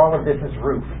Ulam. All of this is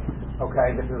roof.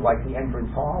 Okay, this is like the entrance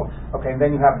hall. Okay, and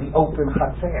then you have the open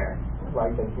Chatzer,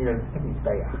 right? And here's the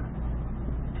Mizbeach.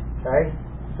 Okay,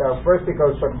 so first it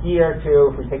goes from here to,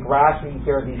 if we take Rashi,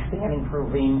 here are these standing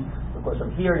Kruvim. It goes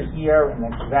from here to here, and then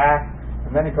to that,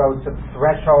 and then it goes to the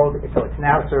threshold. So it's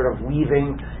now sort of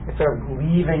leaving. It's sort of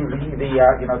leaving the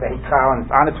Heichal, and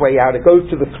it's on its way out. It goes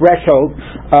to the threshold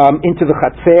into the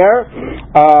Chatzer.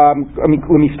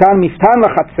 Miftan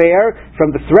lachatzer, from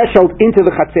the threshold into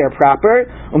the Chatzer proper.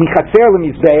 Umichatzer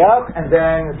lemizbeach, and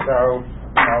then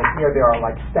here there are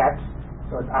like steps.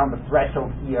 So it's on the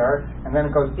threshold here, and then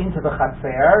it goes into the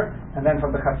Chatzer, and then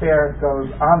from the Chatzer it goes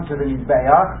onto the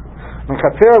Mizbeach.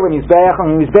 Chatzer lemizbeach,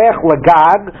 umizbeach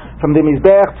lagag, from the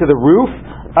Mizbeach to the roof.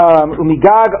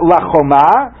 Umigag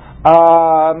lachoma.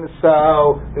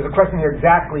 So there's a question here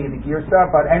exactly the Girsa,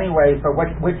 but anyway, so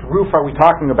which roof are we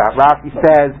talking about? Rashi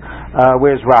says,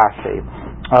 where's Rashi?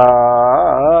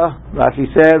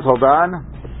 Rashi says, hold on.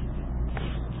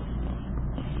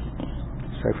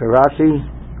 Sorry for Rashi.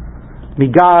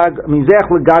 Migag, mizech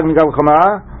legag migag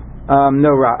lachoma.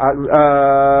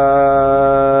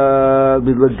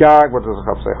 Legag, what does it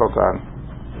say? Hold on.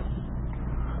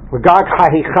 Legag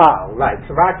ha'heichal, right?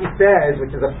 So Rashi says,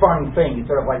 which is a fun thing, it's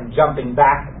sort of like jumping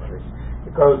backwards.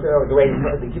 It goes the way,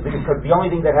 because the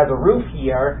only thing that has a roof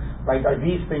here, right, are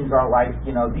these things are like,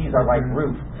 these are like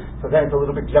roofs. So then it's a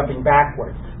little bit jumping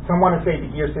backwards. Some want to say the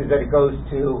gear says that it goes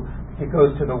to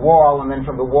the wall, and then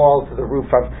from the wall to the roof.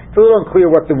 It's a little unclear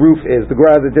what the roof is. The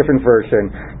Gemara has a different version.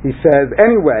 He says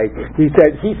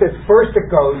first it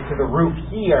goes to the roof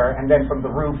here, and then from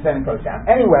the roof then it goes down.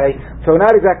 Anyway, so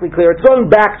not exactly clear. It's going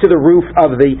back to the roof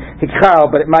of the Hichal,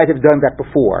 but it might have done that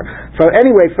before. So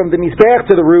anyway, from the Mizbeach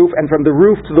to the roof, and from the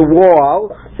roof to the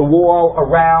wall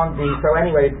around so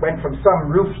anyway, it went from some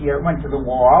roof here, it went to the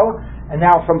wall. And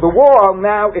now from the wall,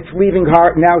 now it's leaving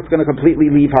now it's going to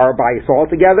completely leave Har Bayis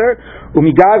altogether.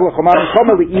 Umigag l'chomar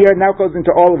l'choma l'ir, now it goes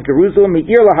into all of Jerusalem,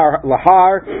 l'ir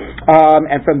l'har,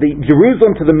 and from the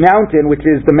Jerusalem to the mountain, which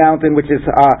is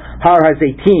Har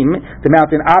HaZeitim, the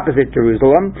mountain opposite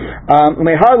Jerusalem.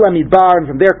 Umehar l'midbar, and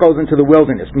from there it goes into the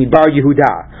wilderness, Midbar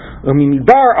Yehuda.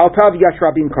 Umimidbar altav yash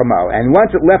rabim komo, and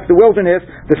once it left the wilderness,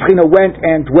 the Shekhinah went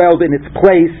and dwelled in its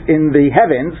place in the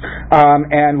heavens,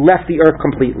 and left the earth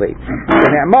completely.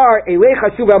 I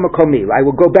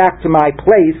will go back to my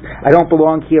place. I don't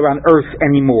belong here on earth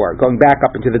anymore. Going back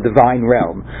up into the divine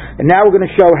realm. And now we're going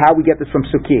to show how we get this from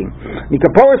Sukkim.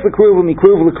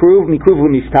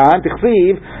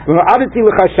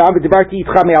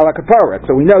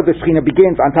 So we know the Shekhinah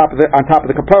begins on top of the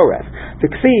Kaporeth.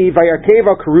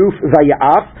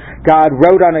 God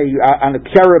rode on a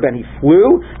cherub and he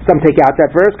flew. Some take out that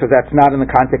verse because that's not in the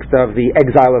context of the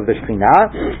exile of the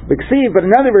Shekhinah. But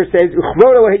another verse says, the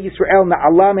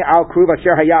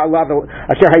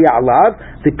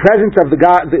presence of the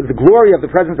God, the glory of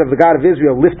the presence of the God of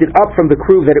Israel lifted up from the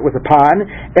kruv that it was upon,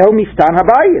 El Miftan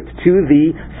Habayit, to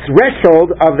the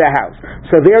threshold of the house.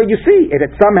 So there you see it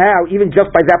somehow, even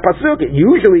just by that pasuk, it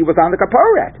usually was on the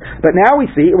kaporet, but now we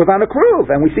see it was on the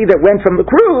kruv, and we see that it went from the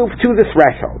kruv to the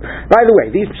threshold. By the way,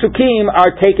 these psukim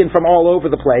are taken from all over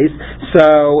the place,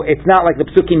 so it's not like the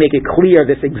psukim make it clear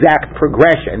this exact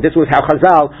progression. This was how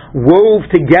Chazal wove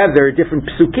together different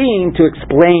psukim to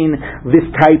explain this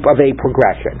type of a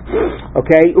progression.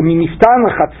 Okay, umimistan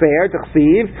lechatzer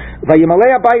t'chsiv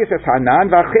vayimalei abayis es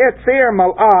hanan v'achetzer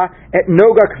mal'ah et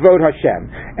noga kvod Hashem,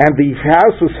 and the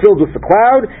house was filled with the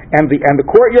cloud, and the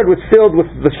courtyard was filled with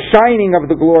the shining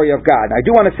of the glory of God. Now, I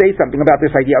do want to say something about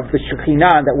this idea of the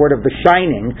Shekhinah, that word of the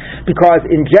shining, because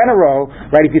in general,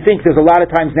 right, if you think there's a lot of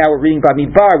times now we're reading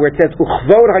Bamidbar where it says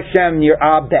Uchvod Hashem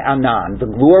nir'ah be'anan, the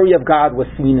glory of God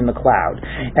was seen in the cloud,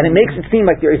 and it makes it seem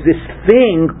like there is this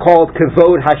thing called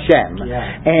Kavod Hashem,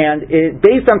 and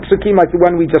based on psukim like the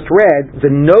one we just read,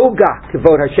 the Noga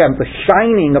Kavod Hashem, the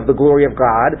shining of the glory of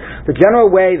God, the general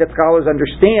way that scholars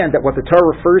understand that what the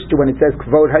Torah refers to when it says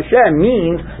Kvod Hashem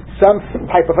means some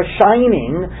type of a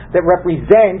shining that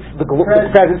represents the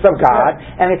presence of God,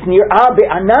 and it's near Abe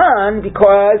Anan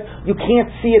because you can't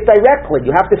see it directly.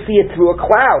 You have to see it through a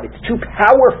cloud. It's too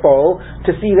powerful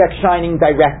to see that shining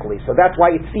directly. So that's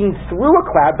why it's seen through a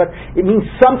cloud, but it means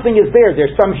something is there.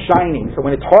 There's some shining. So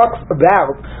when it talks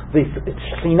about the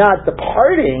Shekhinah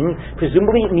departing,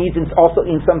 presumably it means it's also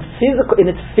in some physical, in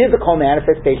its physical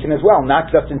manifestation as well,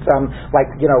 not just in some like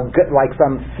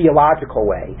some theological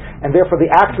way. And therefore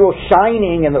the actual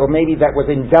shining, or maybe that was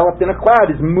enveloped in a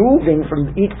cloud, is moving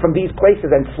from these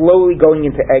places and slowly going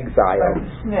into exile.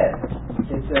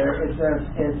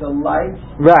 It's a light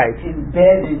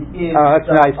embedded in that's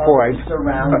a nice point.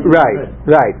 Surrounding. Right.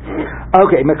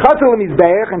 Okay, Mekatel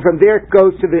Mizbeach, and from there it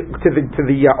goes to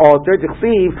the altar.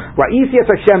 T'chsiv Ra'isias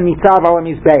Hashem nitzav al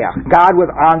Mizbeach. God was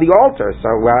on the altar, so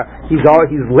he's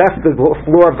left the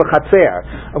floor of the Chatzer.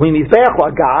 Mizbeach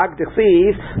Gag.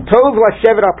 T'chsiv Tov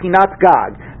Lashevet al Pinat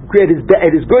Gag.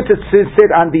 It is good to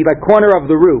sit on the corner of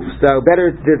the roof. So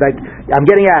better to, I'm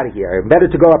getting out of here.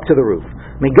 Better to go up to the roof.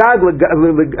 Migag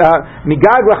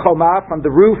lechoma, from the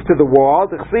roof to the wall.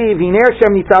 T'chsiv hiner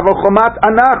Shem nitzav al chomat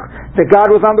anach, that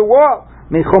God was on the wall.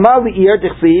 Mechoma li'ir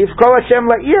t'chsiv kol Hashem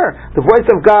la'ir, the voice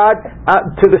of God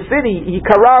to the city.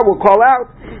 Yikara will call out.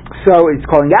 So it's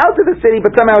calling out to the city,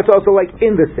 but somehow it's also like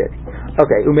in the city.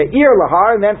 Okay, umeir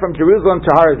lahar, and then from Jerusalem to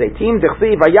Har Zeitim,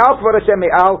 d'chsiv vayal kvod Hashem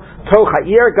me'al toch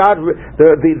ha'ir, God,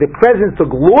 the presence, the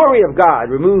glory of God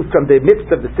removed from the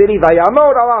midst of the city,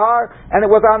 vayamod al har, and it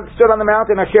was stood on the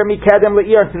mountain asher mikedem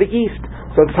le'ir, to the east.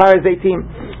 So it's Har Zeitim.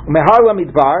 Mehar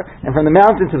lamidbar, and from the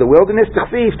mountain to the wilderness,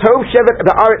 d'chsiv tov shevet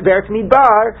there's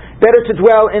midbar, better to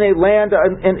dwell in a land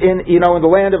in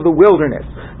the land of the wilderness,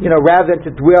 rather than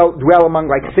to dwell among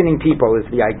like sinning people is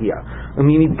the idea. And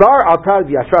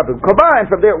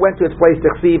from there it went to its place.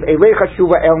 I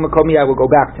will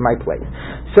go back to my place.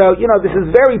 So this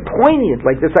is very poignant,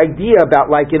 like this idea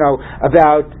about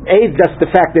just the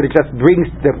fact that it just brings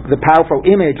the powerful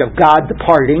image of God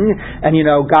departing and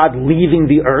God leaving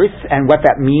the earth and what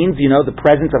that means. The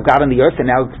presence of God on the earth, and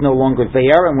now it's no longer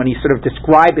there. And when you sort of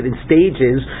describe it in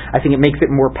stages, I think it makes it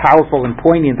more powerful and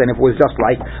poignant than if it was just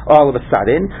like all of a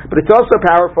sudden. But it's also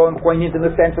powerful and poignant in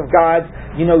the sense of God's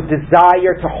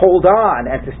desire to hold on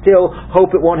and to still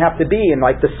hope it won't have to be, and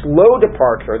like the slow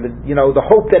departure, the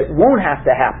hope that it won't have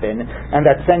to happen, and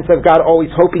that sense of God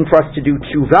always hoping for us to do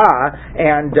tshuva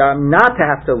and not to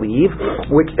have to leave,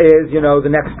 which is the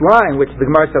next line, which the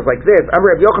Gemara says like this: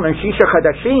 Rabbi Yochanan Shisha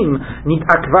Chadashim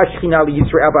nit'akva Shechina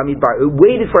liYisrael b'Midbar. It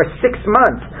waited for 6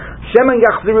 months. Sheman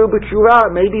yachziru b'tshuva.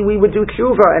 Maybe we would do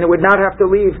tshuva and it would not have to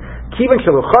leave. Kivan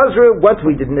shalu chazru. Once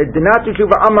we did not do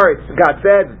tshuva, Amar, God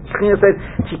said, Shechina says,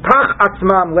 Tipach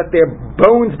atzmam, let their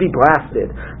bones be blasted.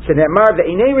 Shenemar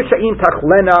ve'inei rishayim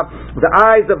tachlena, the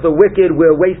eyes of the wicked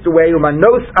will waste away.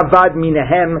 Umanos avad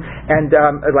minahem, and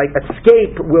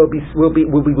escape will be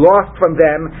lost from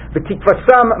them.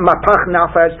 V'tikvasam mapach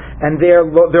nafash, and their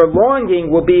longing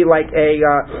will be like an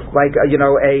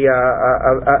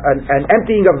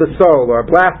emptying of the soul, or a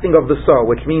blasting of the soul,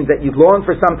 which means that you long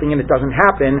for something and it doesn't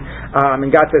happen.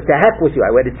 And God says, "To heck with you!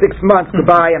 I waited 6 months,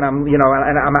 goodbye, and I'm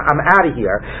out of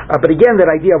here." But again, that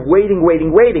idea of waiting.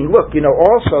 Look,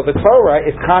 also the Torah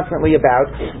is constantly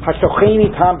about hashocheni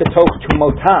tam betoch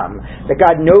tumotam, that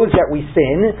God knows that we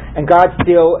sin, and God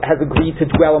still has agreed to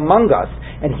dwell among us.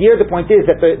 And here the point is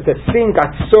that the sin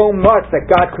got so much that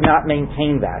God could not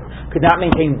maintain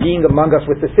being among us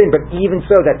with the sin. But even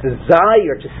so, that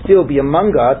desire to still be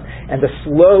among us, and the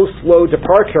slow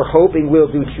departure, hoping we'll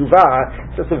do tshuva,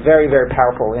 it's just a very, very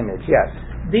powerful image. Yes?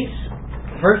 These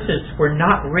verses were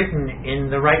not written in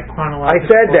the right chronological I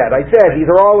said that. I said these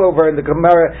are all over in the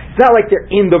Gemara. It's not like they're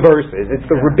in the verses. It's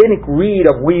the rabbinic read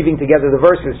of weaving together the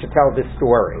verses to tell this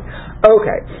story.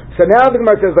 Okay, so now the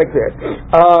Gemara says like this.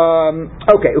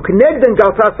 Ukenegdan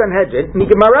galta Sanhedrin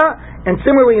miGemara. And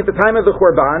similarly, at the time of the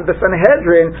Churban, the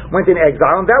Sanhedrin went in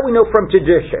exile, and that we know from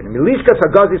tradition. Milishkas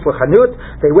Hagazis l'Chanut.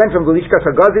 They went from the Lishkas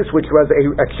Hagazis, which was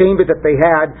a chamber that they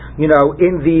had, in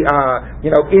the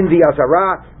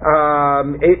Azara,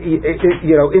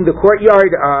 in the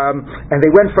courtyard, and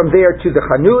they went from there to the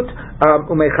Chanut,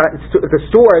 the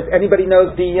stores. Anybody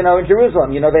knows in Jerusalem?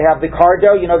 They have the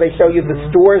Cardo. They show you the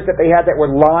stores that they had that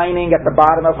were lining at the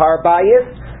bottom of Har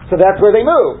Bayis. So that's where they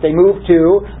moved. They moved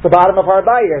to the bottom of Har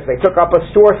Bayis. They took up a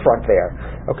storefront there.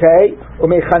 Okay?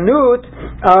 Umechanut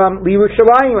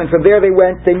Yerushalayim, and from there they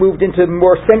moved into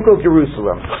more central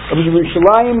Jerusalem.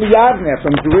 Yerushalayim Yavne.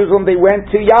 From Jerusalem they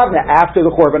went to Yavne after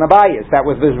the Churban Abayis. That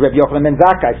was the Reb Yochanan ben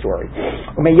Zakkai story.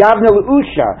 Umeyavne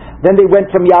Usha. Then they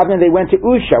went from Yavne, they went to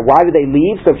Usha. Why did they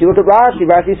leave? So if you look at Rashi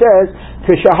says,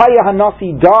 Kishahaya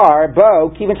Hanasi Dar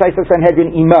Bo Kivin Shaisa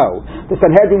Sanhedrin Imo. The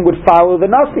Sanhedrin would follow the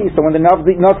Nasi. So when the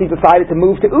Nasi decided to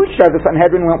move to Usha, the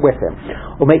Sanhedrin went with him.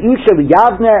 Umei Usha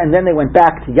Yavne, and then they went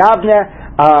back to Yavne.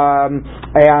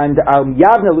 Yavne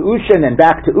Usha and then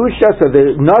back to Usha. So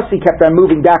the Nasi kept on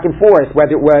moving back and forth,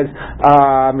 whether it was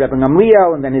Rebbe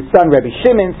Gamliel and then his son Rebbe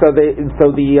Shimon. So the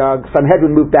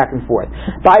Sanhedrin moved back and forth.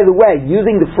 By the way,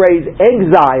 using the phrase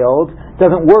exiled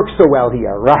doesn't work so well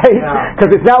here, right? Because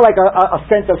it's not like a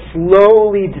sense of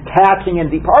slowly detaching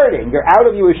and departing. You're out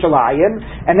of Yerushalayim,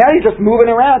 and now you're just moving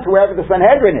around to wherever the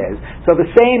Sanhedrin is. So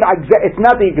it's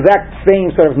not the exact same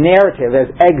sort of narrative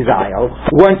as exile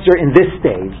once you're in this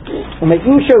stage.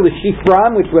 Umeyusha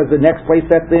l'Shifram, which was the next place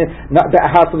that the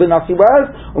house of the Nasi was,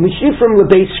 Umeshifram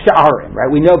l'Beis Sha'arim, right?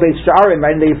 We know Beis Sha'arim,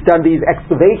 right? And they've done these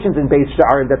excavations in Beis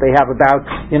Sha'arim that they have about,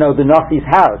 the Nasi's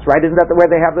house, right? Isn't that where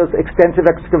they have those extensive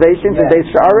excavations? Yes. Beis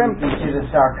Sha'arim? You see the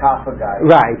sarcophagi.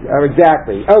 Right,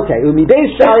 exactly. Okay, Umi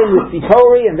Beis Sha'arim with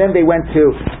Tzipori, and then they went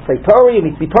to Tzipori,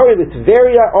 Umi Tzipori with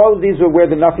Tveria. All of these were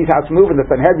where the Nasi's house moved, and the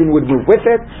Sanhedrin would move with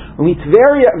it. Umi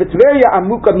Tveria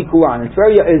Amuka Mikulan. And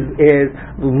Tveria is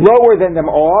lower than them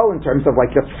all in terms of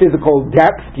just physical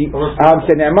depth.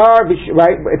 Shenemar,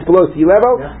 right? It's below sea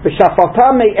level.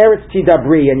 V'shafaltam me eretz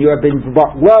tidabri, and you have been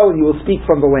brought low, and you will speak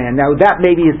from the land. Now that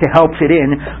maybe is to help fit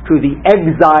in to the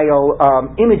exile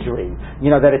imagery.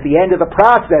 That at the end of the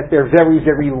process they're very,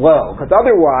 very low. Because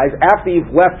otherwise, after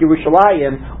you've left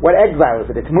Yerushalayim, what exile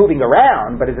is it? It's moving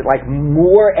around, but is it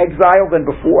more exile than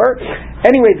before?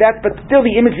 Anyway, but still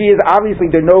the imagery is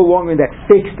obviously they're no longer in that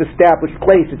fixed, established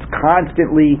place. It's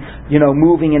constantly,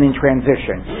 moving and in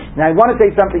transition. Now I want to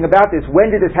say something about this. When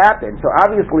did this happen? So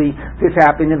obviously this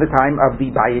happened in the time of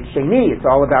the Bayit Sheni. It's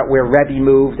all about where Rebbe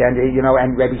moved and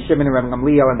Rebbe Shimon and Rebbe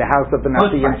Gamliel and the house of the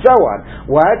Nasi and so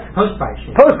on. What?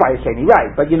 Post-Bayit Sheni,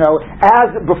 right. But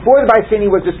as before the Bayit Sheni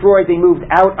was destroyed, they moved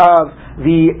out of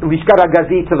the Lishkat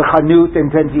HaGazit to the Chanut and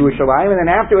then to Yerushalayim, and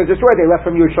then after it was destroyed, they left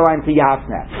from Yerushalayim to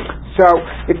Yavne. So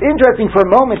it's interesting for a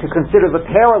moment to consider the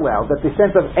parallel that the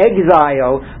sense of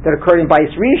exile that occurred in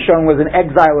Bayis Rishon was an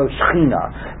exile of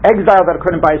Shechina. Exile that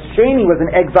occurred in Bayis Sheni was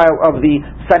an exile of the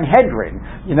Sanhedrin.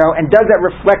 And does that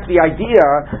reflect the idea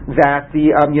that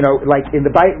like in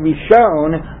the Bayit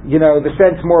Rishon, the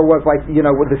sense more was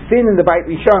with the sin in the Bayit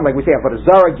Rishon, like we say Avodah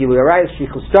Zarah, Gilui Arayos,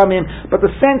 Shichus Damim, but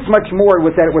the sense much more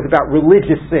was that it was about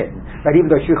religious sin. That even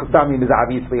though Shichus Damim is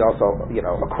obviously also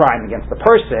a crime against the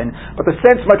person, but the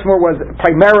sense much more was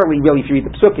primarily, really, if you read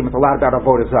the Psukim, it's a lot about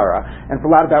Avodah Zarah, and it's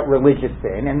a lot about religious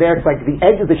sin, and there it's like the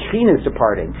edge of the Shechina is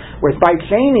departing. Whereas Bayit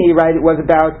Sheni, right, it was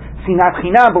about Sinat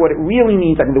Chinam, but what it really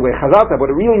means, the way Chazal said,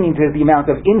 what it really means is the amount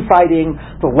of infighting,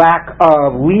 the lack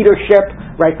of leadership,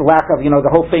 right, the lack of,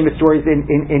 the whole famous stories in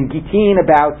Gittin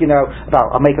about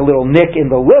I'll make a little nick in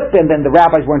the lip, and then the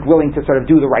rabbis weren't willing to sort of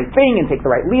do the right thing and take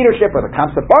the right leadership, or the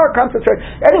Kamsa Bar, Kamsa Tzar.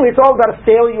 Anyway, it's all about a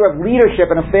failure of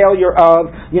leadership and a failure of,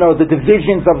 the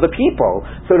divisions of the people.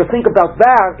 So to think about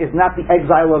that is not the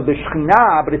exile of the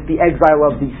Shekhinah, but it's the exile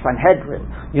of the Sanhedrin,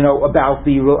 about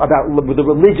the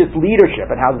religious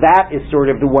leadership and how that is sort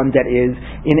of the one that is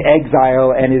in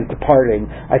exile and is departing.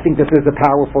 I think this is a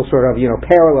powerful sort of,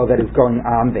 parallel that is going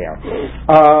on there.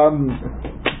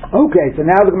 Okay, so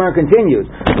now the Gemara continues.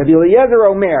 Rabbi Eliezer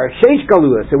Omer, Sheish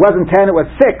Galus. It wasn't 10, it was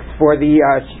 6 for the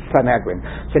Sanhedrin.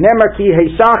 Shenemar ki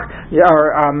Heishach,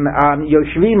 or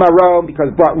Yoshvi Marom,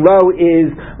 because brought low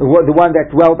is the one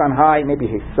that dwelt on high,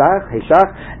 maybe Heishach.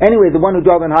 Anyway, the one who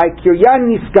dwelt on high, Kiryan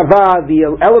Niskava,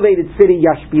 the elevated city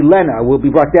Yashbilena, will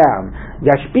be brought down.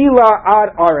 Yashpila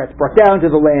ad aretz, brought down to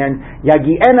the land.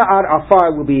 Yagiena ad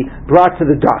afar will be brought to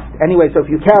the dust. Anyway, so if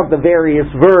you count the various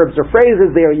verbs or phrases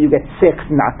there, you get 6,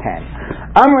 not 10.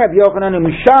 Amar Rav Yochanan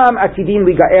Misham Atidin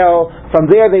Ligael. From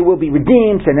there they will be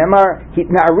redeemed. Shenemar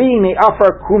Hitna'ari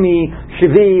Me'afar Kumi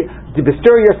Shivi. To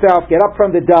bestir yourself, get up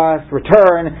from the dust,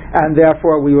 return, and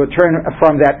therefore we return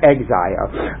from that exile.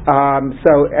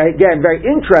 So again, very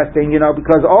interesting,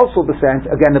 because also the sense,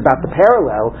 again, about the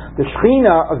parallel, the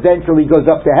Shekhinah eventually goes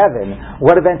up to heaven.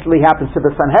 What eventually happens to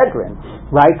the Sanhedrin?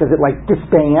 Right? Does it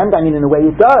disband? I mean, in a way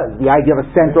it does. The idea of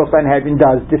a central Sanhedrin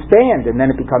does disband, and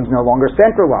then it becomes no longer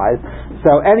centralized.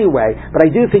 So anyway, but I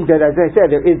do think that, as I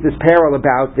said, there is this parallel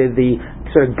about the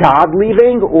sort of God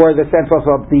leaving, or the sense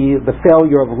also of the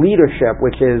failure of leadership,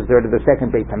 which is sort of the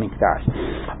second Beit HaMikdash.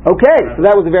 Okay, so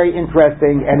that was a very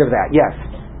interesting end of that. Yes?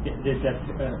 There's a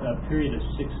period of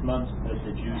 6 months that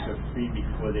the Jews are free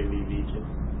before they leave Egypt.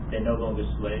 They're no longer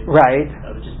slaves. Right.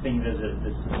 I was just thinking there's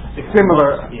 6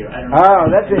 similar months here. I don't know. Oh,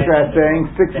 that's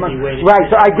interesting. 6 months. Right,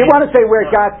 so I did want to say where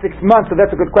it got 6 months, so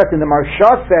that's a good question. The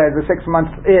Marsha says the 6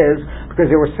 months is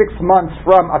because there were 6 months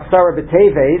from Asara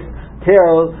B'Teves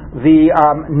till the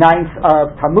 9th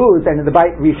of Tammuz, and in the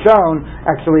Beit Rishon,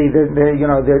 actually, the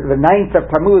 9th of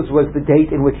Tammuz was the date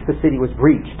in which the city was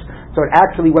breached. So it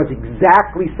actually was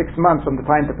exactly 6 months from the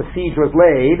time that the siege was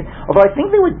laid. Although I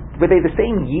think were they the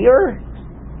same year?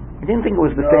 I didn't think it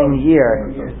was the same year.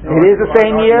 It is the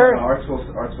same year?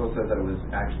 Artsville says that it was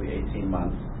actually 18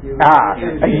 months.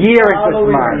 A year and 6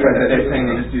 months. They're saying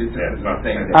they just used the same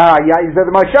thing. Yeah, so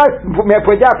the Moshe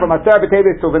pointed out from Asar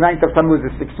B'Teves till the 9th of Tammuz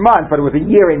is 6 months, but it was a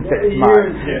year and 6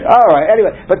 months. All right,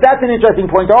 anyway, but that's an interesting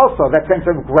point also, that sense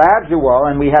of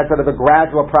gradual, and we had sort of a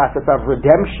gradual process of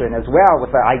redemption as well with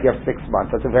the idea of 6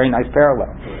 months. That's a very nice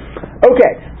parallel.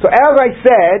 Okay, so as I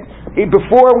said,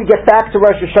 before we get back to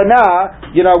Rosh Hashanah,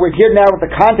 we're here now with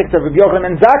the context of Rabbi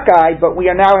Yochanan and Zakkai, but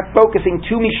we are now focusing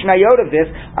 2 Mishnayot of this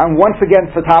on once again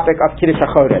the topic of Kiddush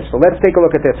HaChodesh. So let's take a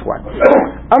look at this one.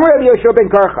 Amar Rabbi Yoshua ben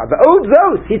Karcha, V'od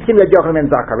zos hitkin Rabbi Yochanan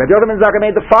and Zakkai. Rabbi Yochanan and Zakkai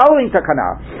made the following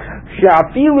takana: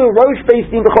 She'afilu rosh beis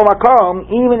din b'chol makom,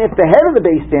 even if the head of the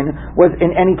beis din was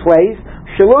in any place,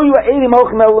 that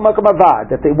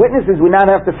the witnesses would not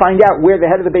have to find out where the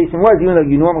head of the beis din was, even though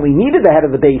you normally needed the head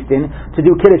of the beis din to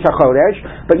do Kiddush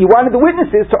HaChodesh, but you wanted the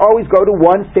witnesses to always go to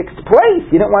one fixed place.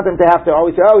 You didn't want them to have to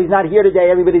always say, oh, he's not here today,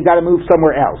 everybody's got to move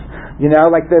somewhere else.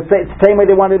 Like the same way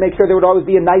they wanted to make sure there would always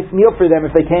be a nice meal for them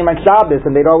if they came on Shabbos,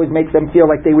 and they'd always make them feel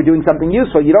like they were doing something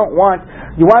useful. You want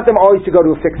them always to go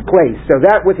to a fixed place. So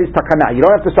that was his takana. You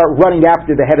don't have to start running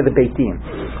after the head of the Beit Din.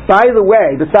 By the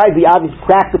way, besides the obvious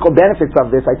practical benefits of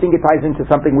this, I think it ties into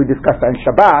something we discussed on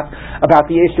Shabbat about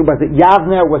the issue, was it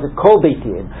Yavner, was it Kol Beit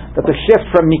Din? That the shift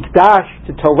from Mikdash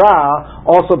to Torah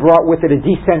also brought with it a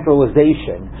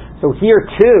decentralization. So here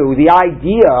too, the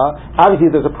idea, obviously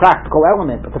there's a practical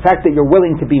element, but the fact that you're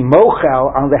willing to be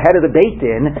mochel on the head of the Beit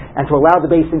Din and to allow the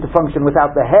Beit Din to function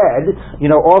without the head,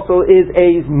 also is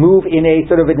a move in a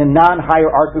sort of in a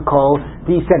non-hierarchical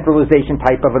decentralization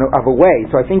type of a way.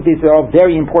 So I think these are all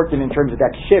very important in terms of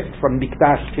that shift from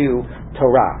Mikdash to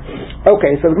Torah.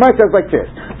 Okay, so the Gemara says like this: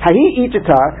 Hahi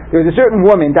Ichita, there was a certain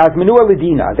woman, that was Menua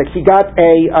Ledina, that she got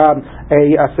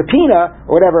a subpoena,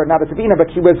 or whatever, not a subpoena, but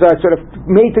she was sort of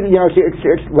made to,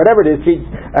 whatever it is,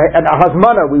 a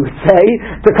hazmana, we would say,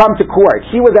 to come to court.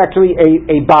 She was actually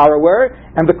a borrower,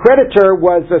 and the creditor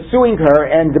was suing her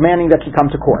and demanding that she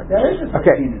come to court. That is a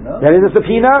subpoena, no? That is a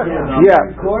subpoena? Yeah.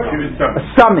 A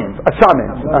summons.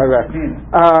 All right.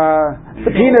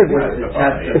 Subpoena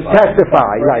is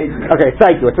testify, right. Okay,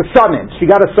 thank you. It's a summons. She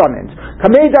got a summons.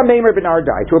 Kameda Meimer ben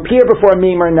Ardai, to appear before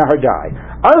Meimer and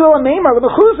Nahardai. Although a Meimer was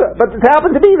Mechuzah, but it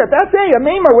happened to be that day a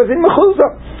Meimer was in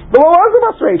Mechuzah. But what was the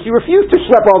Masrei? She refused to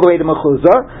schlep all the way to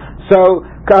Mechuzah. So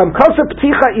Kosa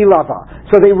Pticha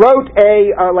Ilava. So they wrote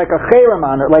a cherem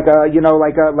on her, like a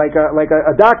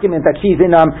document that she's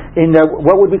in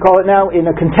what would we call it now? In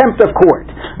a contempt of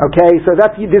court. Okay, so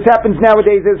this happens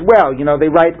nowadays as well. They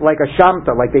write like a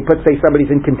shamta, like they put, say, somebody's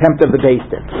in contempt of the beis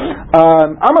din.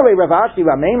 Amalei Ravashi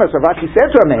Lameimah. Ravashi said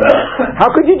to Rameimah,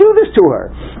 how could you do this to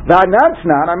her?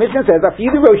 Va'natznan. Our Mishnah says,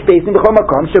 Afidu rosh beis din b'chol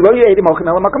makom shelo ye'edim ochem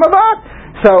el makom avad.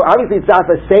 So obviously it's not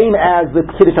the same as the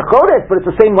Kiddush HaChodesh, but it's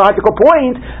the same logical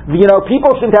point.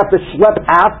 People shouldn't have to schlep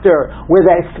after where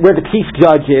the chief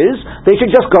judge is. They should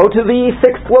just go to the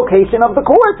fixed location of the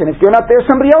court, and if you're not there,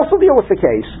 somebody else will deal with the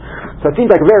case. So it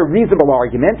seems like a very reasonable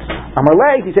argument.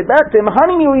 Amalei, he said back to him,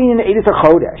 Hani milin Edith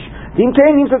HaChodesh. That's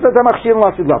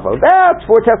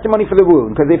for testimony for the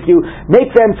wound, because if you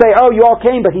make them say, oh, you all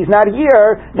came, but he's not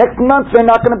here, next month they're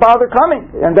not going to bother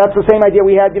coming. And that's the same idea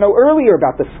we had, earlier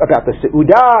about the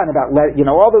Seudah and about,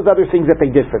 all those other things that they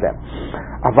did for them.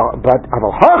 But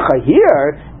Avalhacha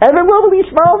here,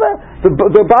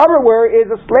 the borrower is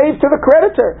a slave to the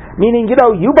creditor, meaning,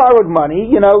 you borrowed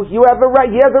money, you have the right,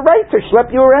 he has a right to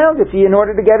schlep you around in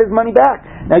order to get his money back.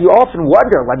 Now you often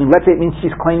wonder, let's say it means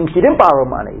she's claiming she didn't borrow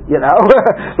money,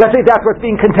 let's say that's what's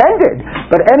being contended.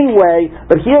 But anyway,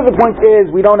 here the point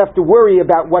is, we don't have to worry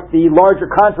about what the larger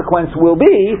consequence will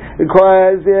be,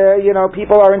 because,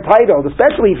 people are entitled,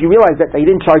 especially if you realize that they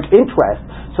didn't charge interest.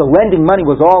 So lending money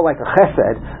was all like a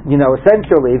chesed,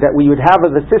 essentially, that we would have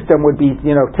the system would be,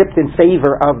 tipped in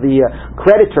favor of the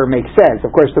creditor makes sense.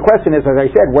 Of course, the question is, as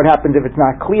I said, what happens if it's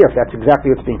not clear, if that's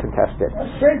exactly what's being contested?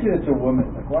 I'm strange that it's a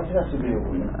woman. Why does it have to be a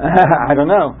woman? I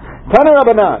don't know. Tana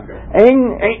Rabbanan,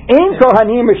 Ein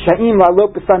Kohanim Risha'im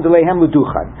La'alot B'Sandalehem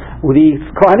L'Duchan. The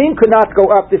Kohanim could not go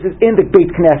up, this is in the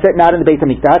Beit Knesset, not in the Beit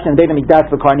HaMikdash. In the Beit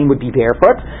HaMikdash, the Kohanim would be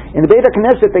barefoot. In the Beit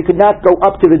HaKnesset, they could not go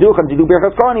up to the Duchan to do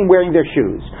Birchas Kohanim wearing their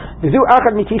shoes. This is one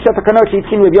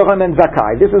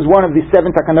of the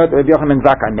 7 takanot that Rabbi Yochanan ben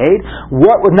Zakkai made.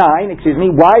 What was 9?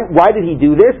 Why did he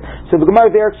do this? So the Gemara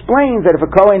there explains that if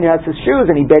a Kohen has his shoes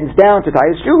and he bends down to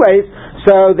tie his shoelace,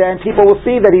 so then people will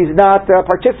see that he's not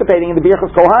participating in the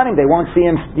Birchas Kohanim. They won't see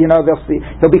him.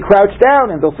 He'll be crouched down,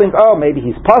 and they'll think, oh, maybe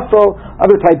he's puzzle.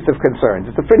 Other types of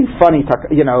concerns. It's a pretty funny, that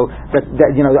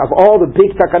of all the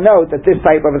big takanot, that this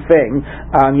type of a thing,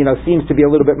 seems to be a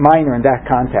little bit minor in that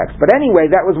context. But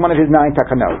anyway, that was one of his 9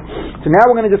 takanot. So now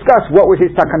we're going to discuss what were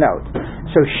his takanot.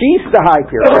 So she's the high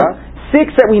pirka,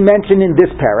 6 that we mentioned in this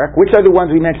parak. Which are the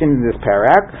ones we mentioned in this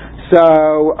parak? This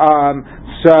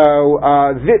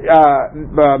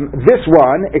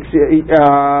one,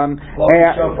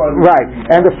 right,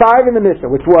 and the 5 in the Mishnah,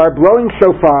 which were blowing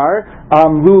shofar,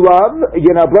 lulav,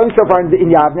 blowing shofar in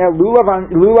Yavne,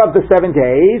 lulav the 7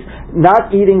 days,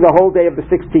 not eating the whole day of the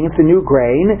 16th, the new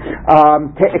grain,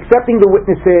 accepting the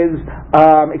witnesses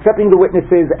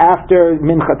after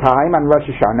mincha time on Rosh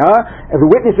Hashanah. The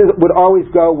witnesses would always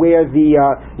go where the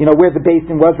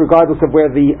basin was, regardless of where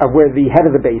the head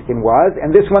of the basin was. And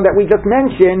this one that we just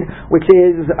mentioned, which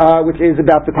is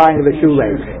about the tying of the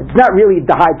shoelace. It's not really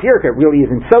the high pirka, it really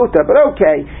isn't sota, but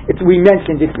okay, we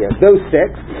mentioned it here. Those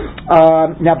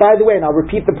 6. Now, by the way, and I'll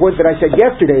repeat the point that I said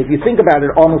yesterday, if you think about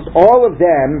it, almost all of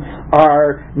them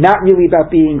are not really about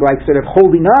being sort of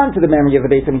holding on to the memory of the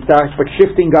Beit HaMikdash, but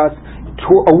shifting us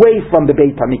away from the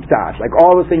Beit HaMikdash, like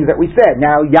all the things that we said.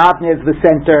 Now Yavne is the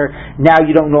center. Now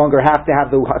you don't longer have to have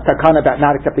the takana about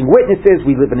not accepting witnesses.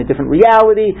 We live in a different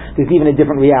reality. There's even a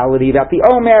different reality about the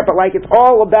Omer, but it's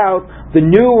all about the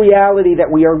new reality that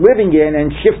we are living in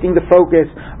and shifting the focus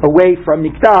away from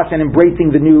Mikdash and embracing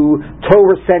the new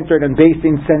Torah-centered and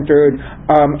basin-centered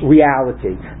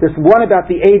reality. There's one about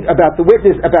the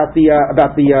witness, about the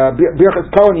Birchas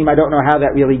Kohanim. I don't know how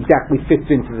that really exactly fits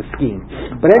into the scheme.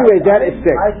 But anyway, that is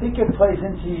 6. I think it plays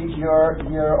into your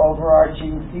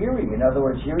overarching theory. In other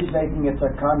words, here he's making a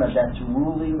takana that's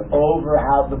ruling over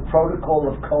how the protocol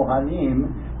of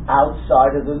Kohanim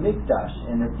outside of the Mikdash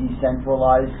in a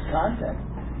decentralized context.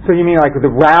 So you mean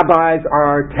the rabbis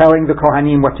are telling the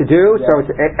Kohanim what to do? Yes. So it's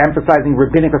emphasizing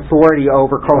rabbinic authority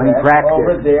over Kohanim practice.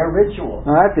 Over their ritual.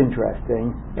 Oh, that's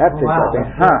interesting. Interesting.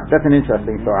 That's an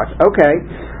interesting thought. Okay.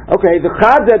 The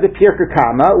Chadza, the Pirka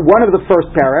Kama, one of the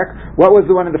first parak. What was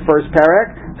the one in the first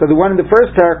parak? So the one in the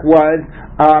first parak was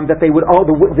that they would all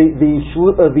the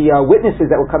witnesses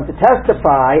that would come to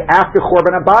testify after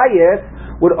Chorban Abayis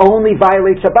would only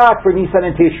violate Shabbat for Nisan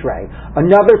and Tishrei.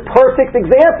 Another perfect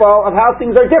example of how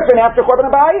things are different after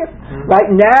Chorban Abayis. Right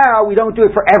now, we don't do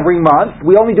it for every month.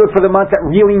 We only do it for the months that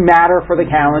really matter for the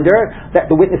calendar, that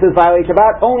the witnesses violate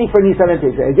Shabbat, only for Nisan and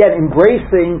Tishrei. Again,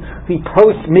 embracing the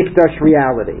post-Mikdash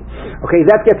reality. Okay,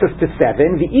 that gets us to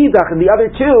 7. The Idach and the other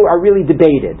 2 are really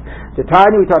debated. The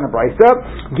Tanya we talk in Brisa,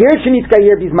 Ger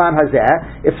Shenitzkayer Bizman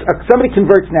Hazeh, if somebody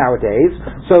converts nowadays,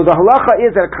 so the halacha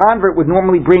is that a convert would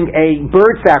normally bring a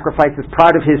bird sacrifice as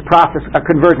part of his process, a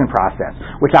conversion process,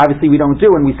 which obviously we don't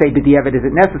do, and we say b'diavad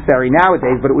isn't necessary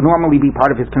nowadays, but it would normally be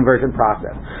part of his conversion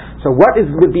process. So what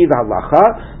would be the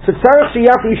halacha? So he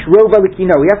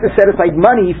has to set aside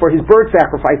money for his bird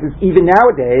sacrifices even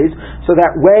nowadays, so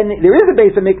that when there is a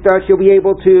base of Mikdash, he'll be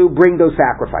able to bring those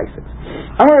sacrifices.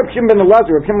 Amar Rav Shimon ben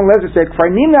Elazar said,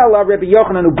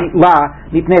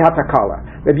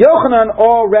 Rabbi Yochanan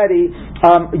already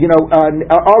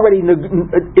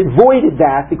avoided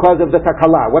that because of the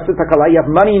takala. What's the takala? You have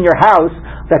money in your house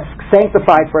that's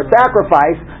sanctified for a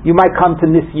sacrifice, you might come to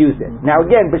misuse it. Now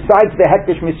again, besides the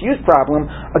hektish misuse problem,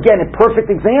 again, a perfect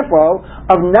example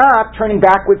of not turning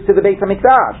backwards to the Beit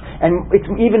HaMikdash. And it's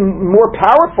even more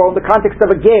powerful in the context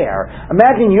of a ger.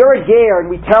 Imagine you're a ger and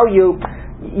we tell you,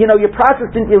 your process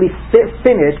didn't really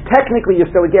finish. Technically, you're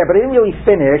still a ger, but it didn't really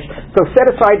finish. So set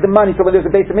aside the money so when there's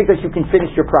a Beit HaMikdash, you can finish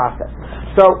your process.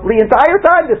 So the entire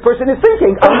time, this person is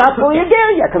thinking, I'm not fully a ger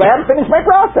yet because I haven't finished my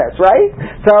process, right?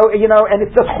 So, and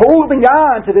it's just holding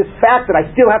on to this fact that I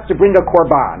still have to bring a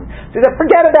korban. So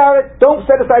forget about it. Don't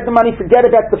set aside the money. Forget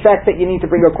about the fact that you need to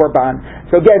bring a korban.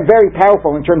 So again, very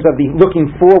powerful in terms of the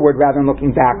looking forward rather than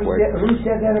looking backward. Who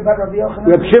said that about Rabbi Yochanan?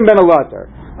 Rabbi Shimon ben Elazar.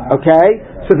 Okay?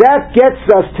 So that gets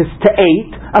us to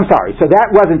 8. I'm sorry, so that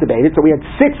wasn't debated. So we had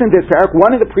 6 in this parak,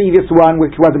 1 in the previous one,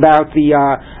 which was about the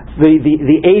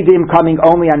Eidim coming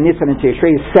only on Nisan and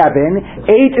Tishrei, is 7.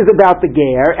 8 is about the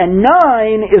Ger, and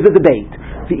 9 is a debate.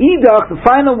 The Idach, the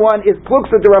final one, is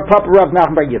Pluksa de Rav Papa Rav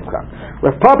Nachman bar Yitzchak.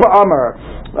 Rav Papa Amar,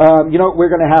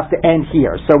 we're going to have to end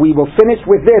here. So we will finish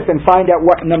with this and find out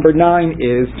what number 9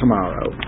 is tomorrow.